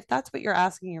that's what you're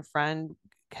asking your friend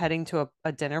heading to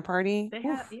a dinner party.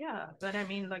 But I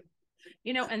mean, like,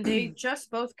 and they just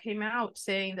both came out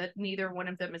saying that neither one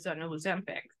of them is on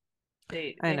Ozempic.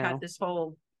 They had this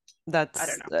whole. I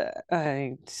don't know.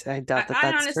 I doubt that. I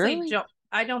honestly true.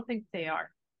 I don't think they are.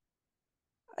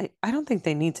 I don't think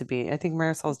they need to be. I think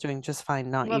Marisol's doing just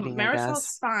fine not eating.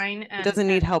 Marisol's fine. And, doesn't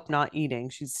need help not eating.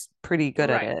 She's pretty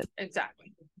good at it.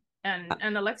 Exactly.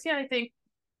 And Alexia, I think.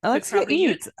 Alexia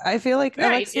eats. I feel like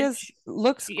Alexia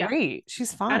looks great.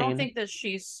 She's fine. I don't think that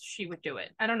she would do it.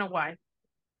 I don't know why.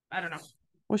 I don't know.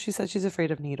 Well, she said she's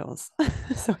afraid of needles.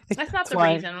 So that's not the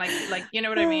reason. Like you know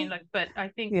what I mean? Like, but I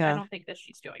think I don't think that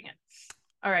she's doing it.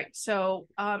 All right. So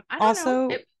I don't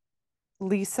know.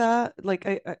 Lisa, like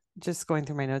I just going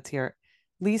through my notes here.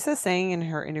 Lisa saying in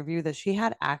her interview that she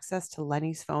had access to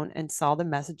Lenny's phone and saw the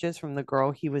messages from the girl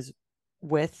he was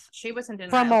with. She wasn't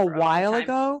from a while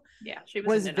ago. Yeah, she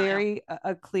was very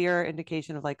a clear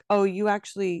indication of like, oh, you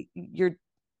actually you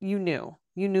knew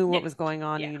what was going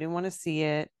on and you didn't want to see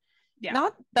it. Yeah.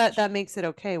 Not that makes it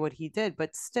okay what he did,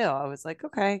 but still, I was like,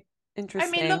 okay,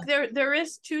 interesting. I mean, look, there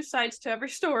is two sides to every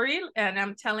story, and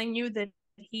I'm telling you that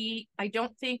I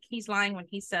don't think he's lying when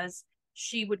he says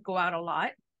she would go out a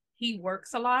lot. He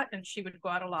works a lot and she would go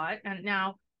out a lot. And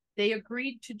now they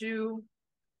agreed to do,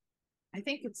 I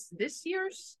think it's this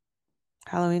year's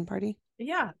Halloween party.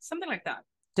 Yeah, something like that.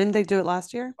 Didn't they do it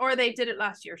last year? Or they did it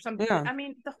last year. Something. Yeah. I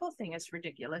mean, the whole thing is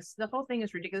ridiculous.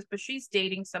 But she's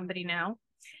dating somebody now.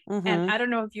 Mm-hmm. And I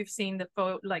don't know if you've seen the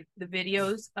the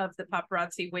videos of the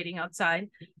paparazzi waiting outside.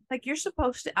 Like, you're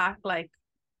supposed to act like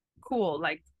cool,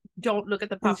 like don't look at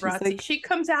the paparazzi. Like, she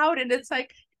comes out and it's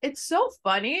like, it's so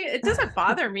funny. It doesn't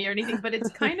bother me or anything, but it's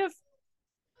kind of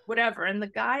whatever. And the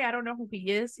guy, I don't know who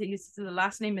he is. The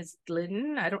last name is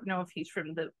Glidden. I don't know if he's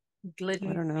from the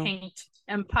Glidden paint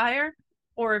empire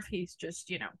or if he's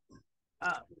just,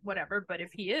 whatever. But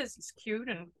if he is, he's cute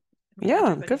and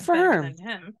good for her. Than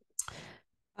him.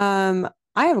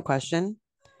 I have a question.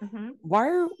 Mm-hmm. Why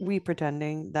are we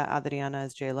pretending that Adriana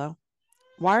is JLo?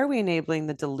 Why are we enabling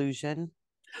the delusion?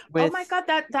 Oh my God,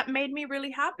 that made me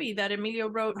really happy that Emilio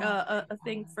wrote a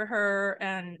thing for her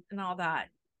and all that.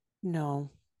 No.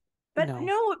 But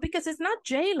no, because it's not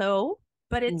JLo,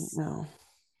 but it's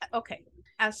okay.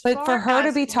 But for her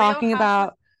to be talking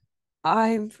about,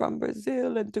 I'm from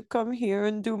Brazil and to come here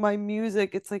and do my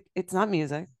music, it's like, it's not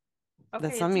music. Okay,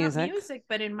 that's not music.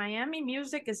 But in Miami,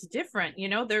 music is different.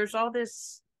 There's all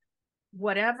this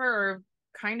whatever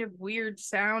kind of weird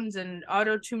sounds and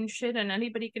auto-tune shit, and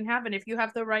anybody can have it if you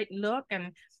have the right look.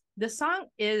 And the song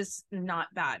is not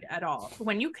bad at all.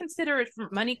 When you consider it from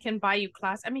Money Can Buy You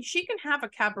class, I mean, she can have a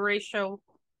cabaret show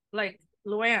like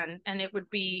Luann, and it would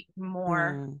be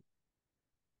more.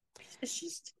 It's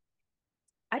just,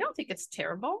 I don't think it's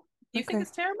terrible. Do you think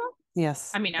it's terrible?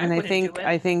 Yes. I mean,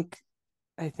 I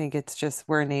think it's just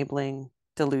we're enabling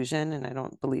delusion, and I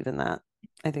don't believe in that.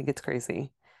 I think it's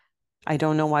crazy. I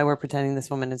don't know why we're pretending this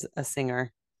woman is a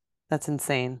singer. That's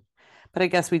insane. But I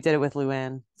guess we did it with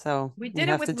Luann. So we did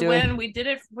it with Luann. We did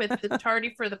it with the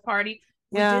Tardy for the Party.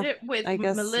 We did it with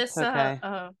Melissa.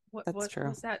 Okay. That's true.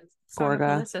 What's that?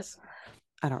 Gorga.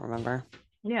 I don't remember.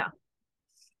 Yeah.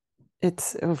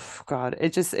 It's, oh God,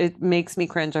 it makes me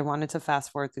cringe. I wanted to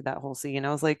fast forward through that whole scene.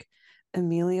 I was like,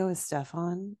 Emilio is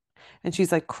Stefan. And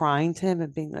she's like crying to him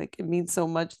and being like, it means so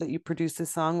much that you produced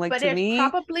this song. Like, but to me,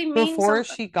 probably means before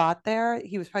she got there,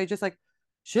 he was probably just like,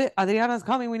 shit, Adriana's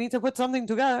coming. We need to put something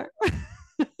together.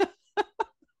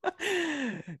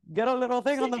 Get a little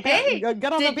thing on the piano.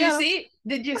 Get on the piano.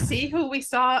 Did you see who we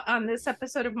saw on this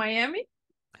episode of Miami?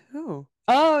 Who?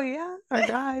 Oh, yeah. Our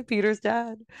guy, Peter's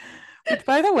dad. Which,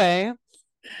 by the way,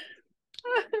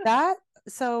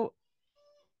 so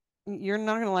you're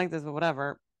not going to like this, but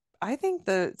whatever. I think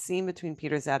the scene between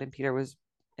Peter's dad and Peter was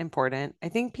important. I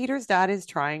think Peter's dad is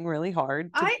trying really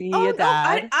hard to be a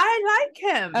dad. No, I like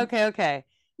him. Okay.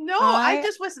 No, I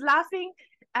just was laughing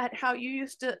at how you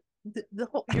used to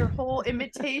your whole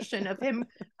imitation of him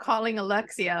calling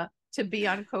Alexia to be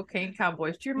on Cocaine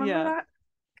Cowboys. Do you remember that?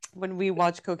 When we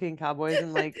watch Cocaine Cowboys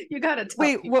and like you gotta tell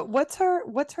wait, what's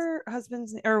her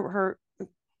husband's or her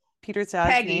Peter's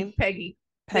dad's name? Peggy.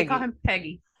 They call him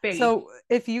Peggy. So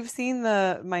if you've seen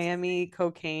the Miami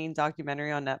cocaine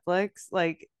documentary on Netflix,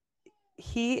 like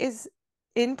he is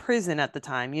in prison at the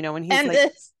time, you know, when he's and like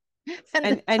this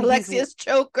and Alexia's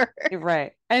choker.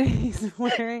 Right. And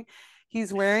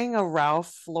he's wearing a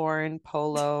Ralph Lauren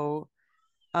polo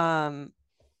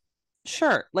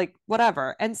shirt, like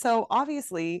whatever. And so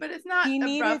obviously but it's not he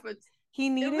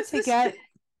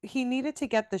needed to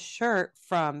get the shirt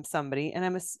from somebody,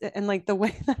 and like the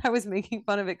way that I was making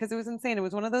fun of it because it was insane. It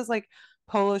was one of those like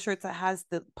polo shirts that has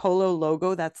the polo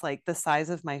logo that's like the size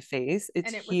of my face.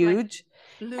 It's huge,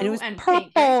 like blue and it was and purple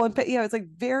pink, right? and yeah, it was like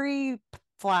very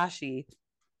flashy.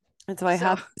 And so I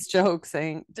had this joke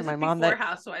saying to my mom that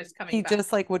Housewives coming he back.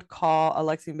 just like would call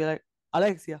Alexia and be like,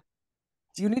 Alexia,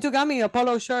 you need to get me a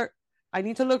polo shirt. I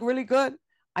need to look really good.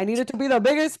 I need it to be the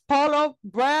biggest polo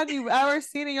brand you've ever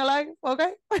seen in your life.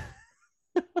 Okay.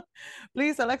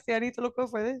 Please, Alexia, I need to look good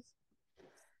for this.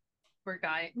 Poor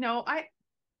guy. No,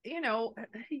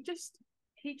 he just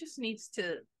needs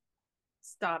to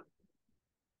stop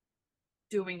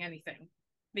doing anything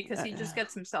because he just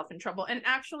gets himself in trouble. And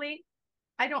actually,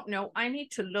 I don't know. I need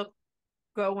to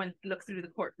go and look through the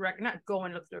court record, not go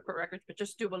and look through the court records, but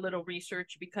just do a little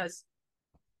research because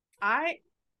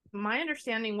my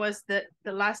understanding was that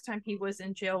the last time he was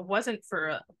in jail wasn't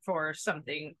for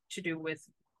something to do with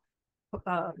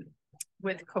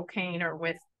cocaine or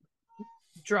with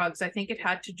drugs. I think it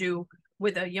had to do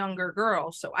with a younger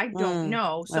girl. So I don't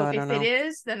know. So if it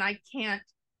is, then I can't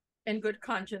in good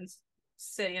conscience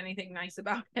say anything nice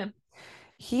about him.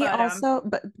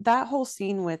 But that whole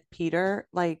scene with Peter,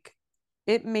 like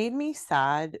it made me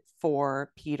sad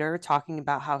for Peter talking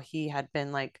about how he had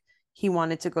been like he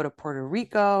wanted to go to Puerto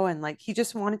Rico and like he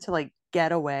just wanted to like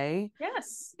get away.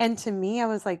 Yes. And to me, I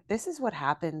was like, this is what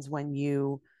happens when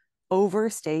you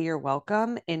overstay your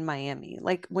welcome in Miami.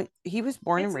 Like when he was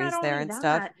born and raised there and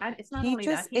stuff. It's not only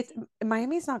that. It's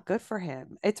Miami's not good for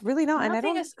him. It's really not. And I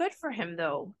don't think it's good for him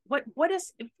though. What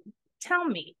is tell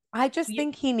me. I just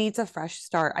think he needs a fresh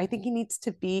start. I think he needs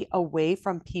to be away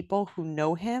from people who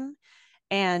know him.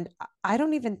 And I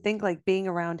don't even think like being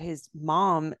around his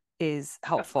mom is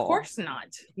helpful. Of course not.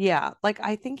 Yeah. Like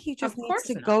I think he just needs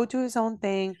to go do his own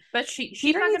thing. But she's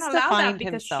not going to allow that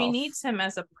because she needs him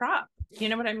as a prop. You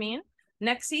know what I mean?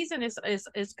 Next season is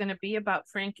going to be about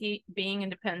Frankie being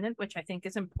independent, which I think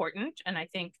is important. And I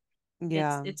think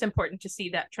it's important to see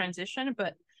that transition.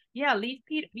 But yeah, leave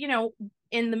Peter,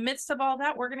 in the midst of all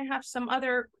that, we're going to have some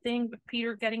other thing with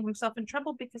Peter getting himself in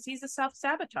trouble because he's a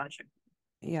self-sabotager.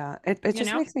 Yeah, it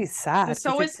just makes me sad. And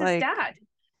so is his dad.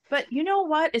 But you know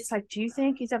what? It's like, do you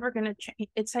think he's ever going to change?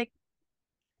 It's like,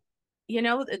 we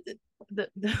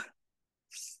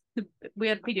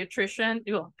had a pediatrician,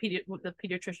 the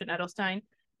pediatrician Edelstein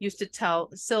used to tell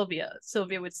Sylvia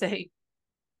would say,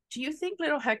 do you think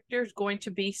little Hector's going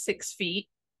to be 6 feet?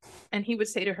 And he would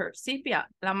say to her, Silvia,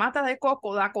 la mata de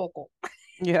coco da coco.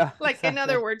 Yeah. Like, exactly. In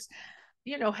other words,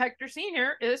 Hector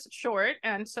Sr. is short,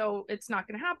 and so it's not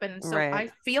going to happen. So I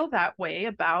feel that way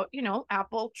about,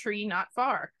 apple tree not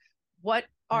far. What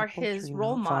are his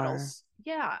role models?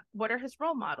 Yeah. What are his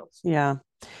role models? Yeah.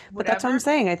 But that's what I'm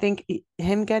saying. I think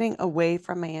him getting away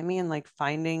from Miami and like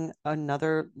finding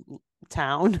another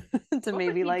town to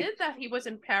maybe like. He did that. He was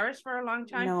in Paris for a long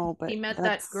time. No, but he met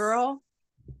that girl.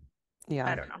 Yeah.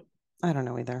 I don't know. I don't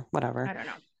know either. Whatever. I don't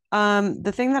know.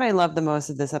 The thing that I loved the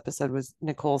most of this episode was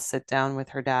Nicole's sit down with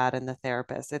her dad and the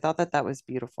therapist. I thought that was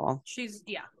beautiful.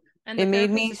 And it made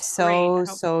me so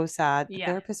sad. Yeah. The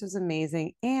therapist was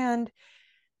amazing. And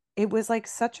it was like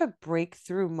such a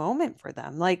breakthrough moment for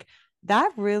them. Like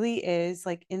that really is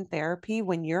like in therapy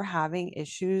when you're having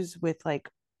issues with like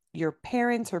your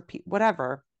parents or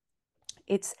whatever,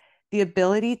 it's the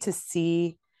ability to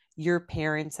see your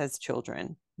parents as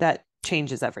children that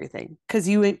changes everything because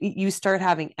you start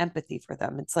having empathy for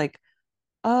them. It's like,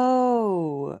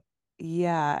 oh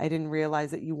yeah, I didn't realize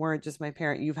that you weren't just my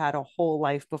parent. You've had a whole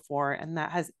life before, and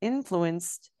that has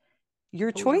influenced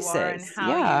your choices.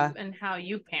 And how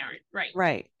you parent.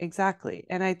 Right, exactly.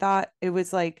 And I thought it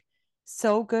was like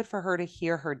so good for her to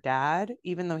hear her dad,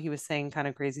 even though he was saying kind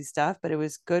of crazy stuff, but it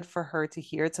was good for her to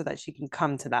hear it so that she can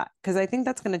come to that because I think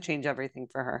that's going to change everything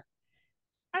for her.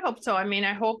 I hope so. I mean,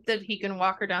 I hope that he can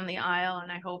walk her down the aisle,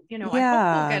 and I hope, I hope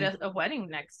we'll get a wedding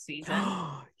next season.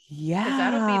 Yeah.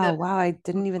 That'll be wow. I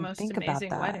didn't even think about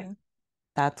that. Wedding.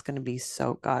 That's going to be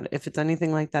so good. If it's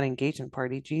anything like that engagement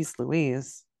party, geez,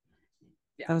 Louise.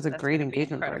 Yeah, that was a great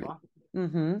engagement party.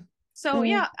 Mm-hmm. So,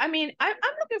 yeah, I mean, I'm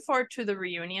looking forward to the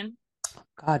reunion.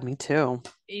 God, me too.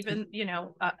 Even,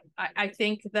 I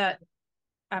think that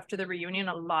after the reunion,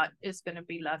 a lot is going to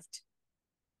be left.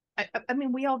 I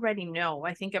mean, we already know.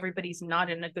 I think everybody's not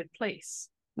in a good place.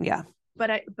 Yeah.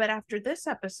 But after this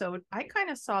episode, I kind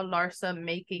of saw Larsa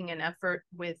making an effort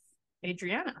with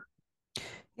Adriana.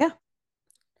 Yeah.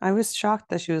 I was shocked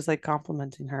that she was like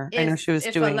complimenting her. I know she was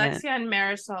doing Alexia and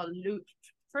Marisol,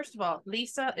 first of all,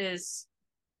 Lisa is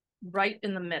right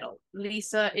in the middle.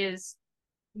 Lisa is,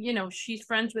 she's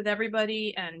friends with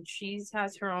everybody and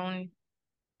has her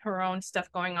own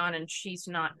stuff going on, and she's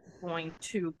not going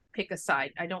to pick a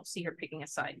side. I don't see her picking a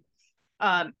side.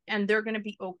 And they're going to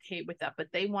be okay with that, but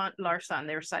they want Larsa on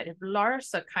their side. If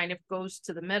Larsa kind of goes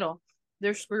to the middle,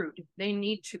 they're screwed. They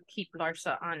need to keep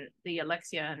Larsa on the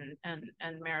Alexia and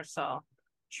Marisol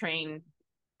train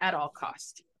at all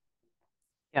cost.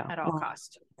 Yeah. At all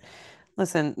cost.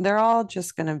 Listen, they're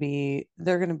going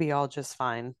to be all just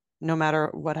fine, no matter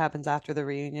what happens after the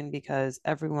reunion, because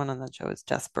everyone on that show is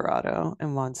desperado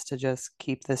and wants to just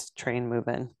keep this train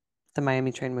moving, the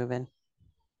Miami train moving.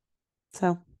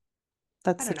 So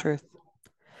that's the truth.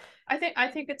 I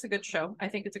think it's a good show.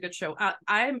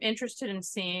 I'm interested in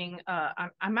seeing.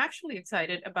 I'm actually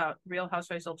excited about Real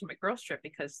Housewives Ultimate Girls Trip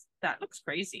because that looks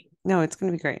crazy. No, it's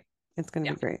going to be great. It's going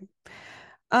to be great.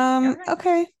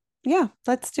 Okay. Yeah,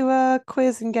 let's do a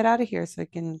quiz and get out of here so I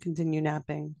can continue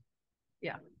napping.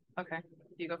 Yeah. Okay.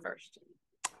 You go first.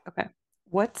 Okay.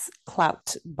 What's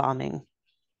clout bombing?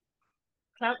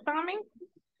 Clout bombing?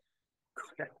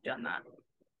 God, I've done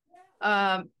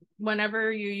that.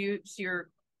 Whenever you use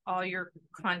all your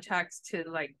contacts to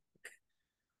like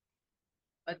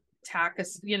attack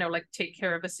us, like take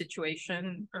care of a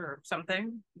situation or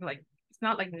something. Like it's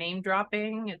not like name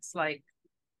dropping. It's like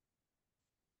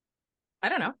I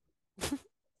don't know.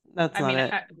 That's not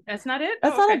it. That's not it.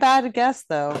 That's not a bad guess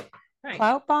though. Right.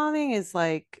 Clout bombing is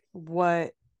like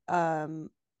what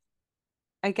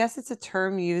I guess it's a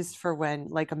term used for when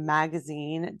like a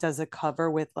magazine does a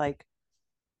cover with like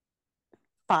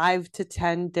 5 to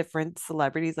 10 different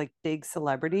celebrities, like big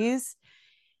celebrities.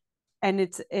 And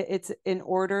it's in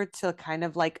order to kind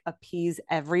of like appease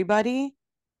everybody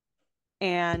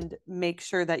and make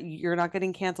sure that you're not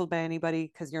getting canceled by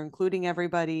anybody because you're including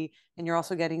everybody and you're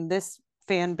also getting this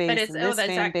fan base. But it's and this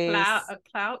fan base.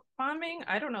 Clout bombing.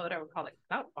 I don't know that I would call it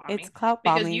clout bombing. It's clout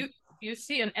bombing because you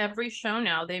see in every show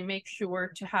now they make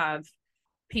sure to have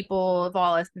people of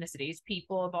all ethnicities,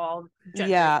 people of all genders.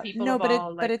 Yeah, no,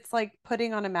 but it's like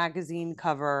putting on a magazine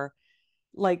cover.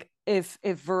 Like if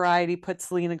Variety put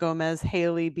Selena Gomez,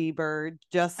 Hailey Bieber,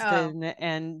 Justin,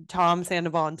 and Tom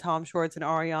Sandoval and Tom Schwartz and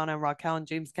Ariana and Raquel and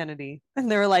James Kennedy, and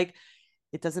they were like,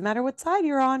 it doesn't matter what side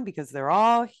you're on because they're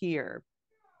all here.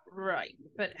 Right,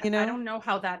 but I don't know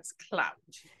how that's clout.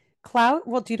 Clout?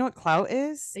 Well, do you know what clout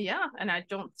is? Yeah, and I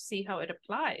don't see how it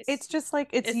applies. It's just like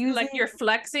it's using... like you're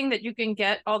flexing that you can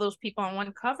get all those people on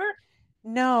one cover.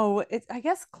 No, I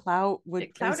guess clout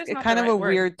would clout is kind of a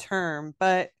weird term,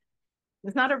 but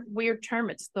it's not a weird term.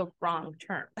 It's the wrong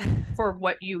term for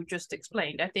what you just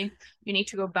explained. I think you need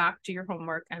to go back to your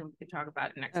homework and we can talk about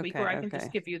it next week, or I can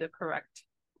just give you the correct.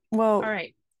 Well, all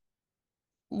right.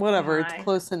 Whatever. It's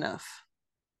close enough.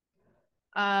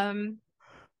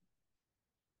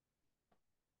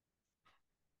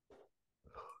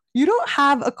 You don't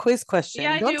have a quiz question.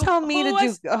 Yeah, don't tell me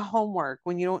to do a homework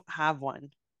when you don't have one.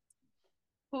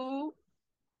 Who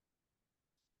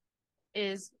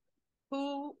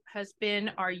has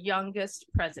been our youngest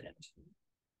president?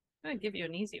 I'm going to give you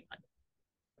an easy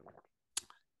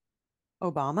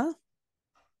one. Obama?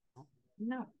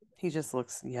 No. He just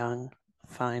looks young,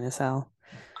 fine as hell.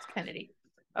 It's Kennedy.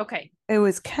 Okay. It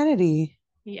was Kennedy.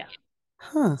 Yeah.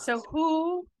 Huh.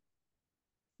 So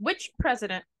which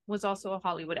president was also a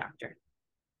Hollywood actor?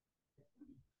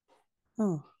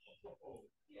 Oh.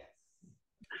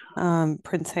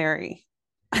 Prince Harry.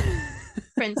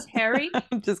 Prince Harry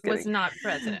I'm just kidding. Was not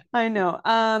president. I know.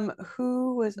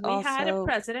 Who was we also... had a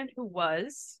president who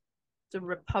was the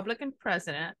Republican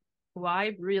president who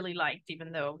I really liked,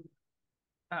 even though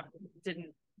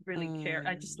didn't really care.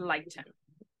 I just liked him.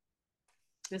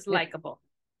 He was likable.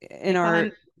 In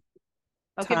our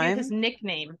I'll give you his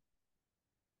nickname.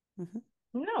 Mm-hmm.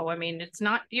 No, I mean, it's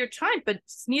not your time, but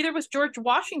neither was George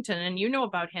Washington, and you know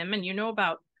about him, and you know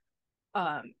about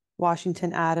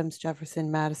Washington, Adams,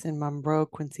 Jefferson, Madison, Monroe,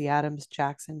 Quincy Adams,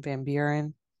 Jackson, Van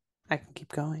Buren. I can keep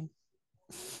going.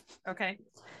 Okay.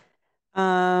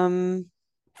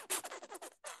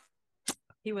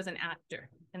 He was an actor,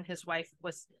 and his wife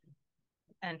was,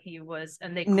 and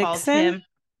they called him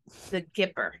the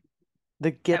Gipper.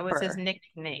 The Gipper. That was his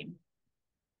nickname.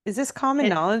 Is this common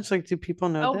knowledge? Like, do people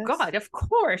know this? Oh, God, of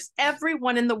course.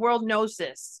 Everyone in the world knows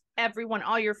this. Everyone,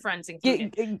 all your friends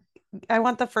included. I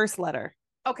want the first letter.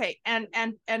 Okay,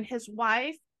 and his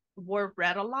wife wore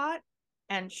red a lot,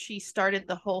 and she started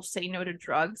the whole say no to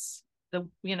drugs. The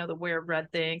wear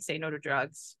red thing, say no to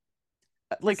drugs.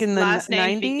 Like his in the last 90s?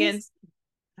 Name begins.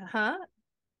 Huh?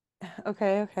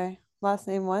 Okay. Last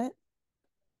name what?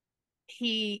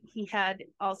 He had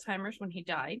Alzheimer's when he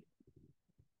died.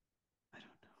 I don't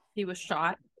know. He was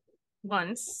shot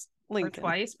once Lincoln. Or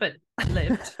twice, but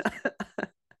lived.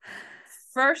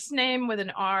 First name with an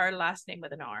R, last name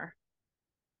with an R.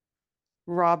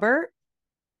 Robert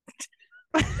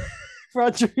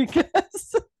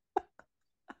Rodriguez.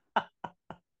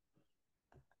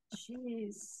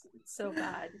 Jeez, it's so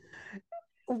bad.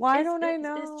 Why don't I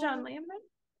know? Is John Lambert?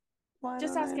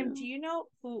 Just ask him. Do you know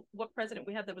what president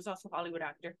we had that was also a Hollywood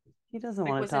actor? He doesn't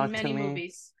want to talk to me. Was in many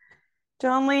movies.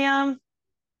 John Liam,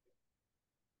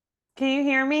 can you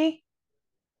hear me?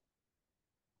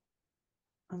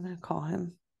 I'm gonna call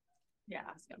him. Yeah,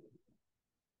 ask him.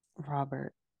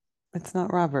 Robert. It's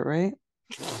not Robert, right?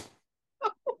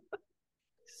 Are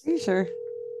you sure?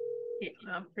 Yeah,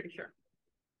 I'm pretty sure.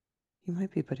 He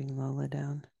might be putting Lola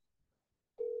down.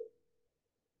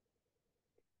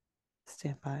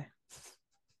 Stand by.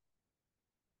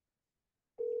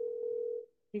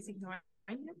 He's ignoring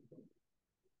you?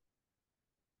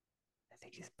 I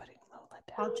think he's putting Lola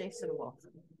down. Call Jason Wolf.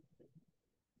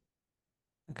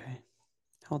 Okay.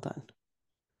 Hold on.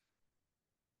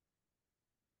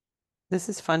 This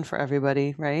is fun for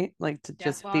everybody, right? Like to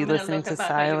just be listening to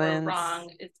silence.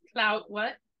 Wrong. It's clout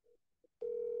what?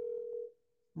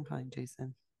 I'm calling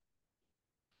Jason.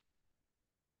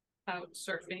 Clout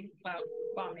surfing, clout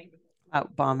bombing.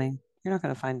 Clout bombing. You're not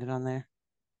going to find it on there.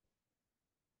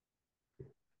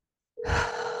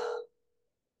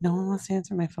 No one wants to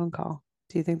answer my phone call.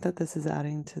 Do you think that this is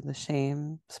adding to the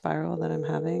shame spiral that I'm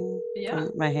having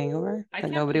from my hangover?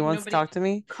 That nobody wants to talk to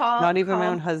me? Not even my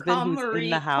own husband who's in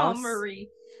the house? Call Marie.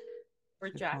 Or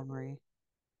Jack. Call Marie.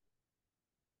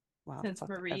 Wow, since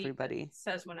Marie everybody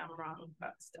says when I'm wrong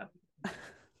about stuff. God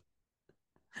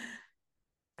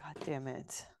damn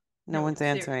it. No one's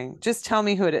answering. Just tell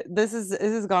me who it is. This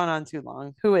has gone on too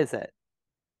long. Who is it?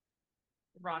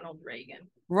 Ronald Reagan.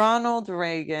 Ronald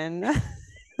Reagan.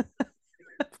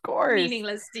 Of course.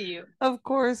 Meaningless to you. Of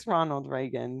course, Ronald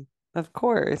Reagan. Of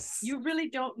course. You really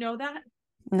don't know that?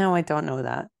 No, I don't know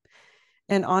that.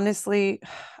 And honestly,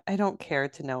 I don't care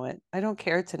to know it. I don't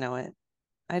care to know it.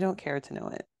 I don't care to know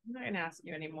it. I'm not going to ask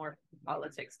you any more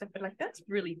politics stuff, but like, that's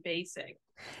really basic.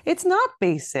 It's not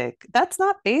basic. That's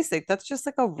not basic. That's just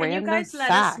like a random fact. Can you guys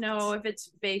let us know if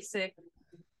it's basic?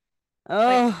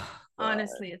 Oh, like,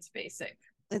 honestly, it's basic.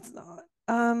 It's not.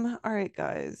 All right,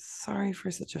 guys. Sorry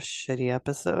for such a shitty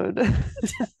episode.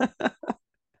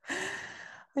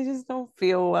 I just don't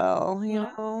feel well, you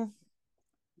know.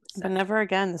 But never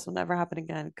again. This will never happen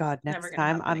again. God, next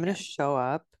time I'm gonna show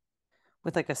up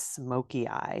with like a smoky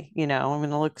eye, you know. I'm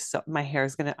gonna look my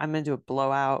hair's gonna, I'm gonna do a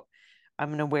blowout.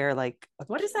 I'm gonna wear like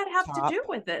what does that have to do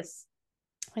with this?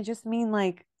 I just mean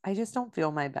like I just don't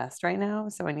feel my best right now.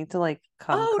 So I need to like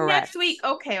come correct. Next week.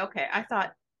 Okay. I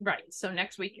thought right. So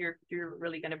next week you're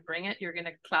really gonna bring it. You're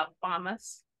gonna clout bomb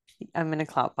us. I'm gonna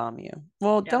clout bomb you.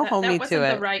 Well, don't hold me to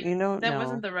it. That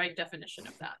wasn't the right definition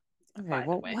of that. Okay,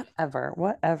 well, whatever.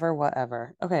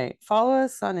 Okay, follow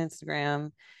us on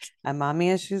Instagram at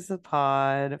Mommy Issues the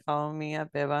Pod. Follow me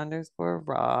at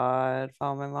Bib_Rod.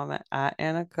 Follow my mom at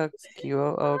Anna Cooks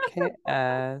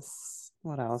QOOKS.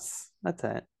 What else? That's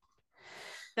it.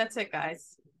 That's it,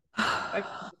 guys. I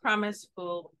promise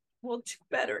we'll do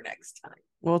better next time.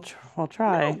 We'll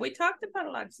try. No, we talked about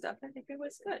a lot of stuff. I think it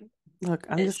was good. Look,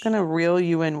 I'm just gonna reel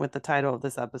you in with the title of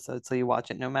this episode so you watch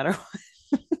it no matter what.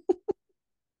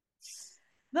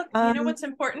 Look, you know what's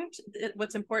important?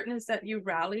 What's important is that you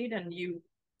rallied and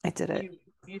I did it.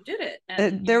 You did it.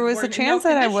 And there was a chance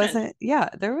that I wasn't. Yeah,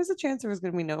 there was a chance there was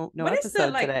going to be no what episode is the,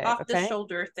 like, today. Off the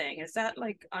shoulder thing? Is that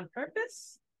like on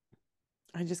purpose?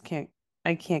 I just can't.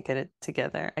 I can't get it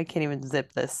together. I can't even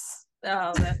zip this.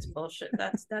 Oh, that's bullshit.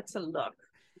 That's a look.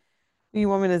 You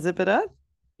want me to zip it up?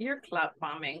 You're clout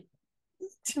bombing.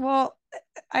 Well,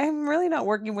 I'm really not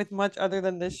working with much other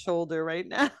than this shoulder right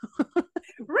now.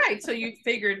 Right. So you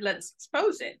figured let's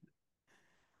expose it.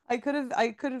 I could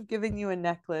have given you a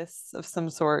necklace of some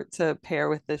sort to pair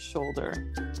with this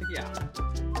shoulder. Yeah.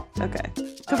 Okay.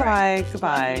 Goodbye. Right.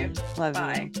 Goodbye. Love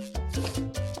you. Love you.